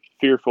be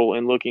fearful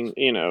and looking,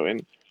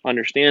 and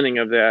understanding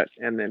of that,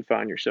 and then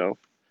find yourself,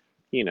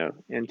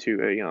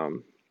 into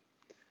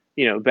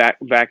a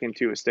back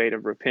into a state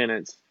of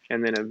repentance,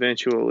 and then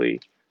eventually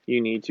you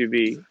need to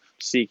be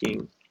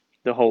seeking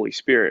the Holy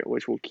Spirit,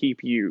 which will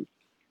keep you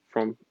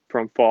from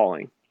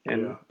falling.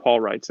 And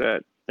Paul writes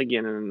that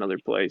again in another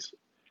place.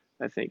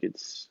 I think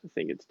it's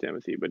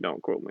Timothy, but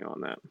don't quote me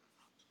on that.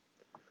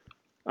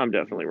 I'm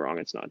definitely wrong.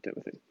 It's not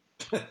Timothy.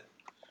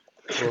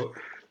 Well,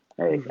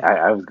 hey,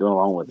 I was going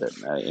along with it.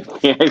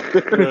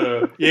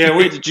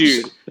 It's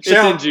Jude. It's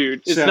in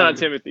Jude. It's not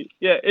Timothy.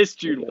 Yeah, it's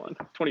Jude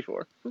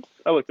 1:24.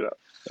 I looked it up.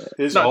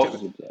 It's Not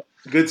all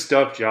good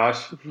stuff,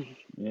 Josh.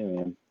 Yeah,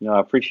 man. I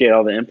appreciate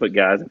all the input,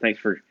 guys, and thanks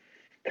for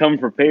coming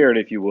prepared,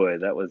 if you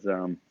would. That was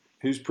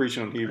Who's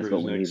preaching on what Hebrews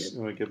we next? needed.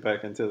 When we get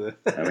back into the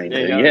I mean,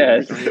 Yeah,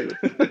 yes. yeah.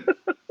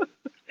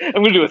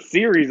 I'm gonna do a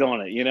series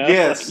on it.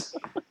 Yes,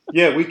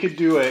 yeah, we could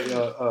do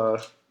well,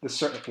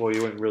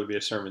 you wouldn't really be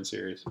a sermon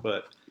series,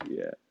 but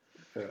Yeah,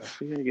 I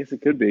guess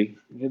it could be.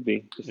 It could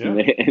be. Just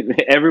Yeah.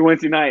 every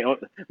Wednesday night,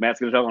 Matt's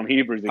gonna talk on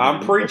Hebrews again.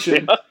 I'm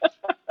preaching.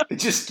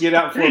 Just get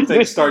out before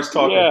thing starts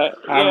talking. Yeah,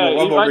 I'm it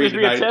gonna might read just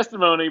be a tonight.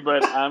 testimony,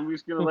 but I'm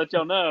just gonna let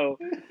y'all know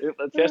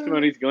the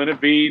testimony is going to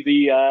be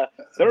the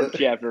third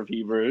chapter of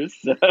Hebrews.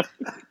 So.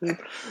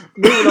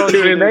 Moving on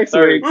Tune to in the next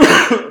third. week.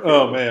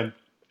 Oh man,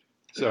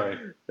 sorry.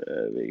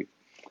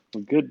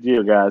 Well, good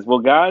deal, guys. Well,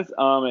 guys,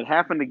 it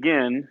happened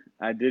again.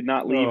 I did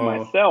not leave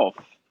myself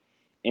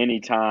any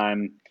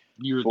time.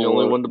 You were the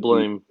only one to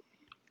blame.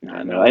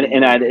 I know,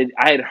 and I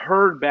had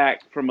heard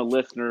back from a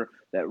listener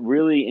that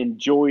really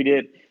enjoyed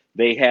it.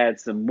 They had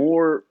some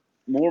more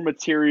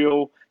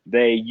material.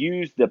 They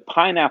used the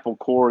pineapple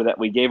core that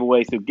we gave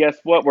away. So guess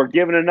what? We're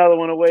giving another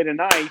one away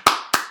tonight.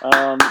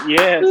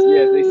 Yes.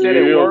 They said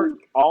it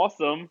worked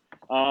awesome.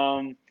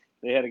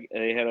 They had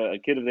a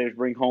kid of theirs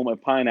bring home a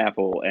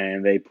pineapple,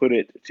 and they put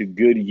it to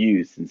good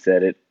use and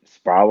said it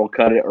spiral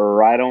cut it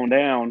right on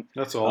down.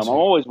 That's I'm awesome.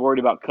 always worried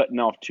about cutting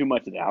off too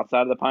much of the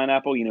outside of the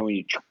pineapple. When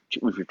if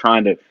you're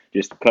trying to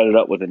just cut it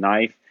up with a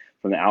knife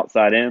from the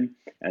outside in,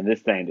 and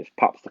this thing just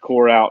pops the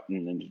core out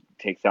and then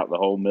takes out the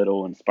whole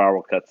middle and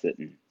spiral cuts it.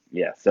 And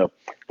yeah, so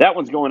that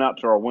one's going out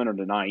to our winner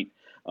tonight.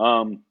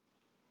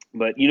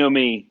 But you know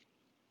me,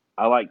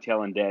 I like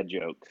telling dad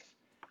jokes.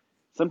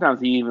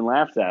 Sometimes he even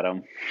laughs at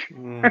them.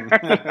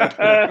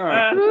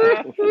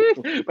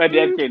 My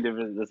dad came to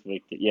visit this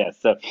week. Yeah,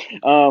 so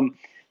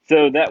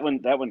that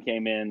one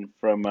came in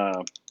from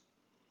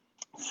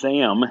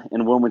Sam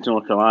in Wilmington,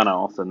 North Carolina,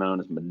 also known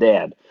as my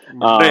dad.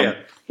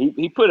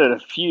 He put in a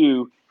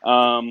few.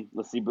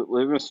 Let's see, but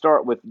we're going to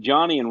start with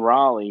Johnny and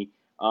Raleigh.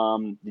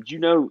 Did you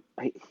know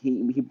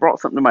he brought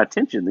something to my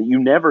attention that you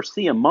never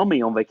see a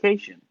mummy on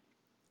vacation?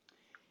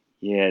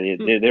 Yeah,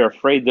 they're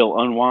afraid they'll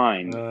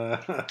unwind.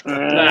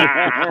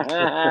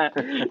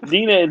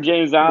 Dina and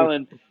James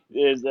Island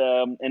is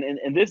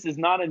and this is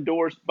not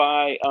endorsed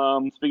by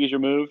Speak As You're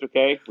Moved.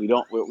 Okay, we've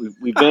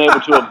been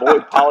able to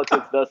avoid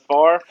politics thus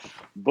far,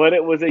 but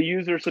it was a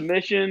user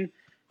submission,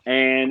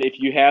 and if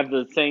you have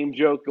the same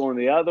joke going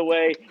the other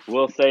way,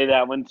 we'll say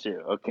that one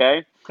too.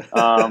 Okay,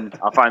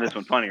 I'll find this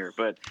one funnier.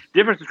 But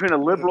difference between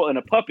a liberal and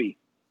a puppy.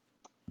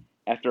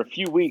 After a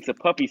few weeks, a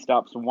puppy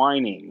stops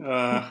whining.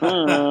 Right.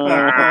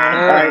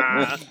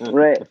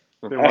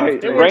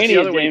 Rainy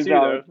and James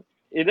Island.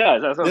 It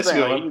does. That's what I'm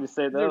saying. You can just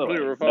say it the other way.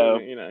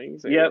 Republican, you can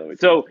say yep. the other way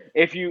So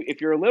if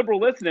you're a liberal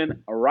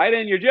listening, write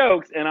in your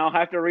jokes, and I'll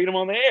have to read them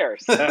on the air.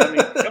 So I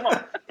mean, come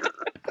on.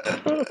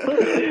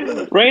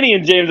 Rainy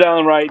and James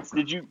Island writes,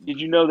 Did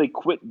you know they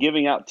quit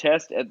giving out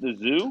tests at the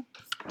zoo?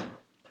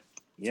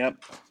 Yep.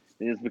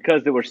 It's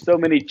because there were so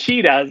many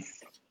cheetahs.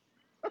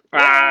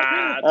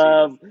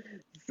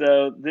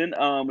 So then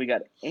we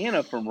got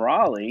Anna from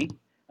Raleigh.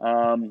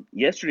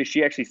 Yesterday,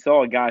 she actually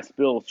saw a guy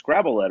spill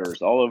Scrabble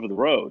letters all over the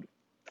road.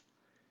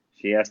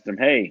 She asked him,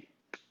 "Hey,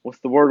 what's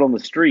the word on the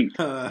street?"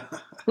 And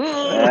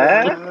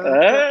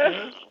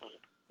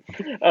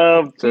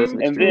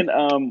then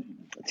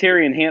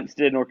Terry in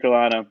Hampstead, North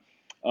Carolina,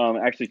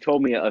 actually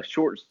told me a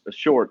short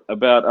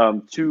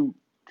about two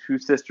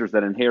sisters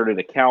that inherited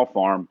a cow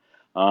farm.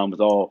 It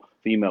was all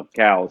female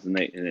cows, and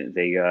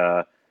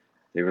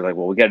they were like,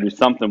 well, we got to do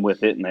something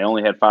with it, and they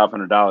only had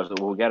 $500. So,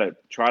 well, we got to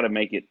try to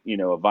make it,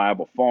 a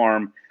viable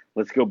farm.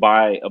 Let's go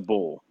buy a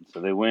bull. So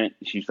they went.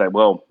 She's like,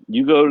 well,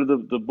 you go to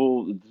the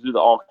bull, do the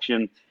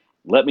auction.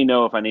 Let me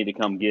know if I need to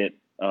come get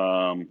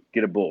a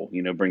bull.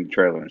 Bring the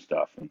trailer and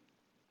stuff. And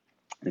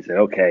he said,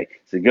 okay.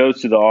 So he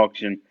goes to the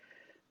auction.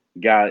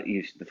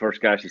 The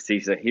first guy she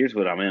sees, said, here's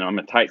what I'm in. I'm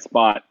in a tight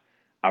spot.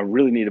 I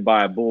really need to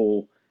buy a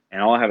bull,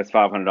 and all I have is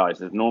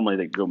 $500. Normally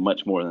they go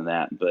much more than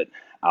that, but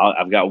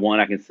I've got one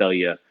I can sell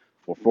you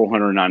for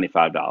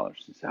 $495.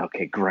 She said,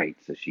 okay, great.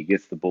 So she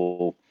gets the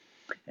bull,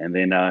 and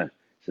then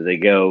so they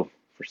go.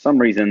 For some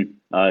reason,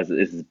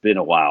 this has been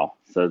a while.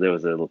 So there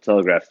was a little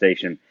telegraph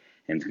station,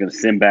 and it's going to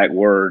send back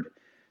word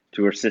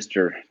to her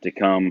sister to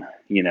come.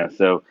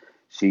 So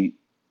she's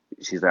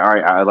like, all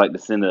right, I'd like to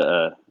send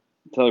a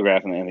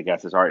telegraph, and the guy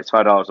says, all right, it's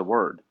 $5 a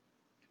word.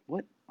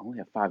 What? I only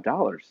have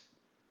 $5.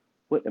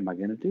 What am I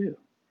going to do?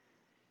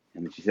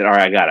 And then she said, all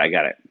right, I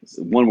got it.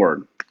 One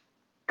word,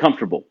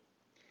 comfortable.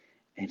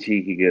 And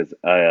he goes,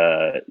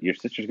 your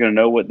sister's going to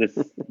know what this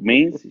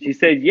means? She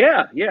said,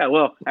 yeah.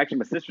 Well, actually,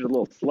 my sister's a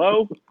little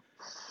slow.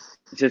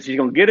 She said she's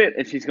going to get it,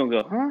 and she's going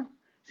to go, huh?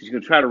 She's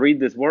going to try to read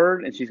this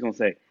word, and she's going to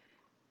say,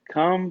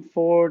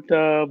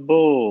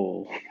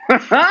 comfortable. All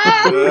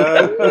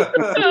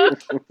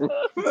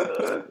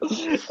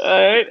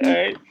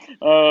right.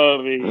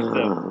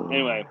 So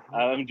anyway,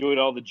 I enjoyed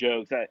all the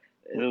jokes. There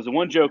was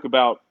one joke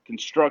about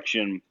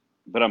construction,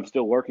 but I'm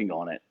still working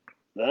on it.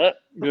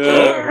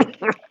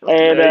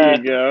 And There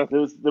you go.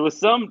 there was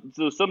some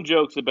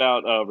jokes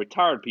about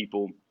retired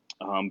people,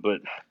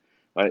 but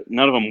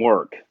none of them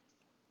work.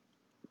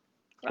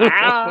 See,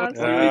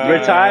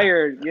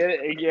 retired.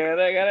 Yeah,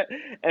 they got it.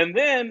 And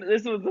then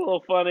this one's a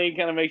little funny,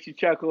 kind of makes you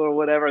chuckle or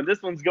whatever.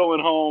 This one's going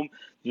home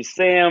to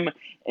Sam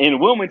in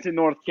Wilmington,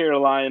 North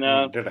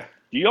Carolina. Do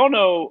y'all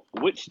know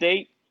which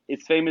state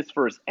is famous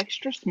for its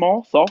extra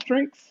small soft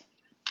drinks?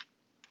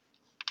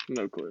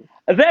 No clue.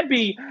 That'd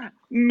be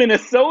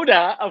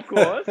Minnesota, of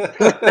course.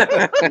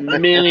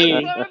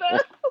 Mini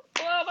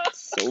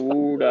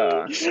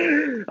Soda.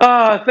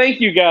 soda.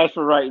 Thank you guys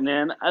for writing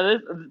in.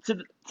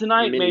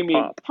 Tonight Mini made me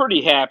pop.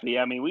 pretty happy.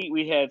 I mean,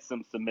 we had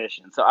some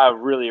submissions, so I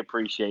really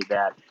appreciate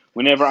that.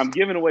 Whenever I'm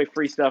giving away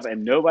free stuff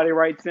and nobody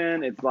writes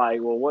in, it's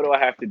like, well, what do I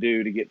have to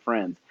do to get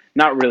friends?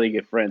 Not really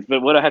get friends,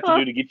 but what do I have to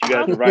do to get you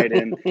guys to write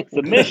in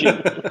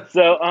submissions?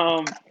 So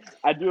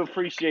I do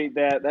appreciate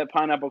that. That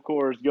pineapple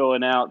core is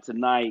going out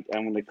tonight.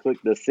 I'm going to click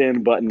the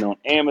send button on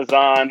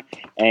Amazon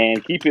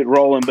and keep it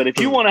rolling. But if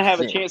you want to have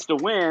a chance to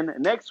win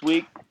next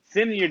week,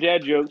 send in your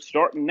dad jokes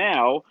starting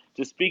now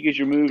to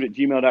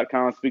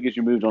speakasyourmoved@gmail.com,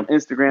 speakasyourmoved on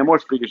Instagram, or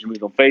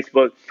speakasyourmoved on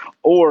Facebook,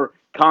 or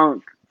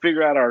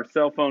figure out our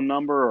cell phone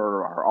number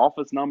or our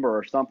office number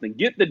or something.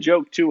 Get the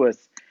joke to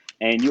us,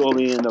 and you'll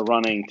be in the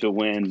running to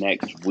win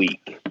next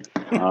week.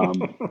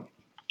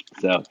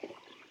 So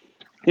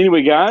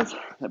anyway, guys,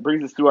 that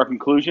brings us to our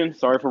conclusion.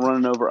 Sorry for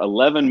running over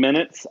 11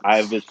 minutes.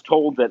 I was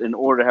told that in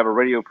order to have a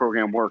radio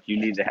program work, you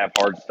need to have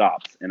hard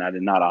stops, and I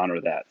did not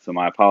honor that. So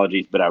my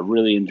apologies, but I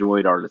really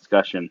enjoyed our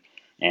discussion,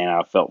 and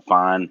I felt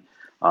fine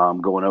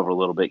going over a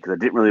little bit because I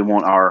didn't really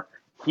want our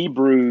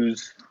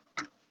Hebrews,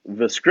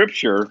 the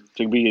scripture,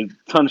 to be a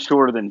ton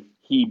shorter than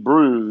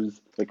Hebrews,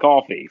 the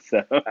coffee.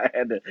 So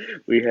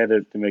we had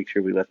to make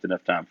sure we left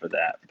enough time for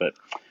that. But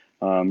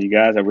you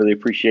guys, I really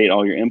appreciate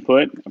all your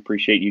input. I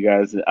appreciate you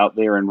guys out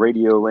there in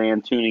radio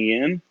land tuning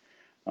in.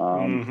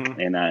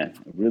 And I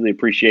really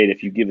appreciate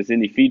if you give us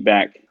any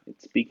feedback at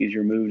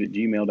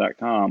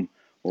speakasyourmoved@gmail.com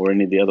or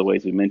any of the other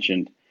ways we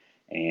mentioned.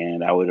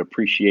 And I would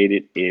appreciate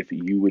it if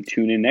you would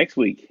tune in next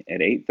week at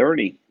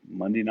 8:30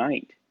 Monday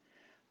night.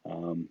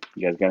 You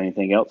guys got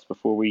anything else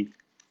before we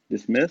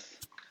dismiss?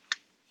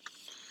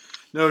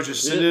 No,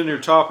 just send in your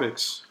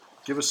topics.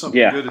 Give us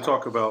something good to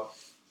talk about.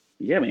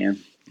 Yeah, man.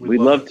 We'd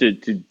love to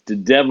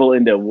delve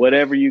into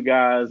whatever you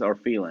guys are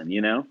feeling, you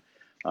know.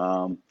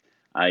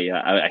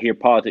 I hear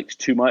politics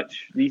too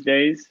much these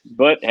days,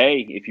 but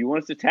hey, if you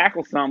want us to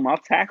tackle something, I'll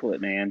tackle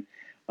it, man.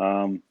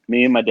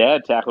 Me and my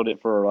dad tackled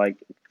it for like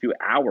a few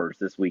hours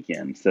this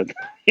weekend, so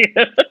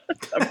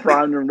I'm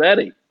primed and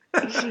ready.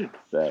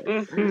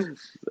 So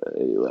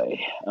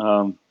anyway,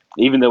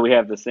 even though we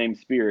have the same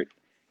spirit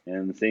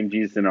and the same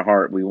Jesus in our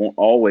heart, we won't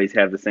always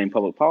have the same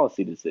public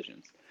policy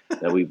decisions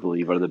that we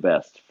believe are the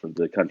best for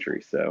the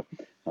country. So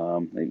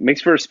it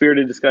makes for a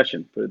spirited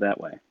discussion, put it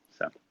that way.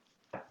 So,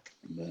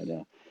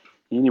 but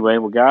anyway,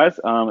 well, guys,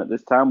 at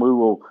this time we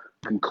will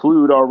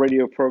conclude our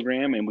radio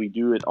program, and we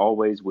do it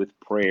always with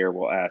prayer.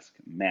 We'll ask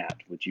Matt,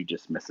 would you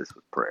dismiss us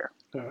with prayer?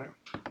 All right.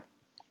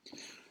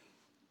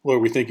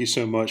 Lord, we thank you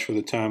so much for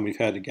the time we've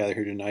had to gather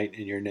here tonight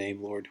in your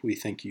name, Lord. We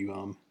thank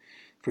you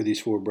for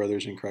these four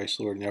brothers in Christ,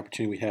 Lord, and the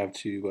opportunity we have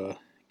to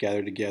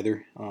gather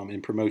together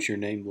and promote your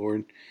name,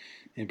 Lord,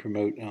 and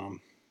promote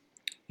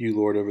you,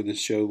 Lord, over this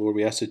show, Lord.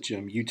 We ask that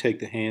you take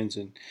the hands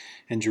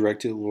and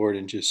direct it, Lord,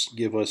 and just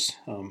give us,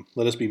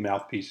 let us be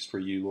mouthpieces for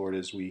you, Lord,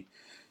 as we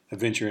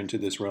venture into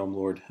this realm,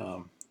 Lord.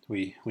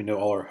 We know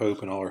all our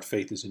hope and all our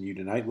faith is in you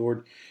tonight,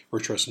 Lord. We're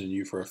trusting in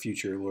you for our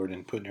future, Lord,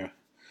 and putting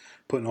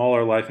all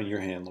our life in your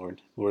hand,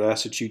 Lord. Lord, I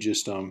ask that you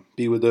just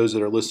be with those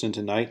that are listening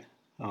tonight,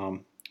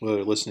 whether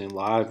they're listening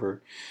live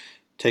or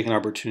take an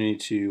opportunity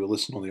to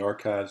listen on the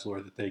archives,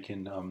 Lord, that they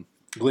can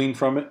glean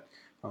from it.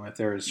 If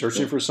they're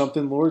searching for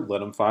something, Lord, let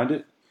them find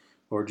it,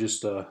 or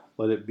just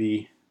let it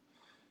be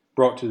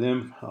brought to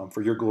them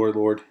for your glory,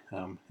 Lord.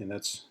 And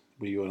that's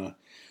we want to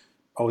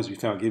always be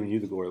found giving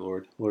you the glory,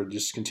 Lord. Lord,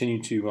 just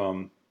continue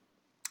to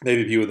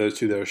maybe be with those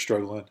two that are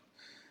struggling,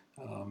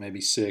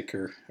 maybe sick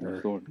or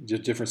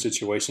just different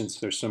situations.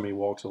 There's so many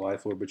walks of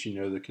life, Lord, but you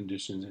know the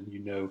conditions and you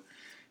know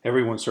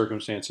everyone's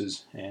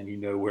circumstances and you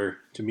know where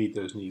to meet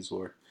those needs,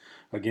 Lord.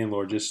 Again,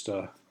 Lord, just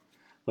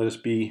let us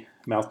be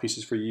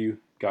mouthpieces for you.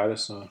 Guide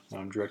us,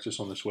 direct us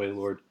on this way,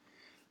 Lord.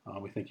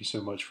 We thank you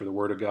so much for the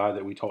Word of God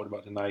that we talked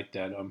about tonight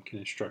that can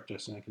instruct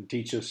us and can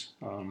teach us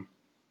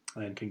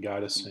and can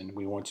guide us. And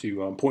we want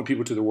to point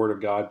people to the Word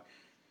of God,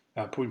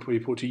 point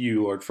people to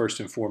you, Lord, first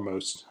and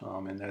foremost.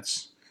 And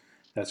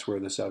that's where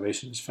the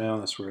salvation is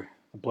found. That's where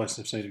the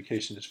blessing of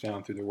sanctification is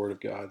found through the Word of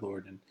God,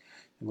 Lord. And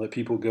let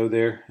people go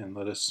there and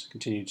let us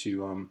continue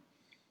to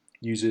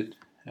use it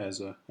as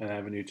an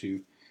avenue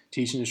to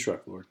teach and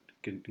instruct, Lord.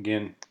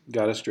 Again,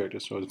 guide us, direct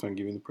us, so I can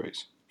give you the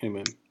praise.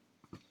 Amen.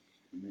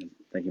 Amen.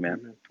 Thank you,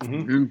 man.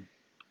 Mm-hmm.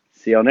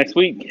 See y'all next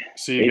week.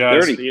 See you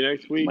guys. See you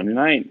next week. Monday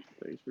night.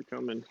 Thanks for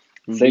coming.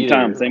 Same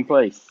time, same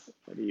place.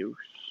 Adios.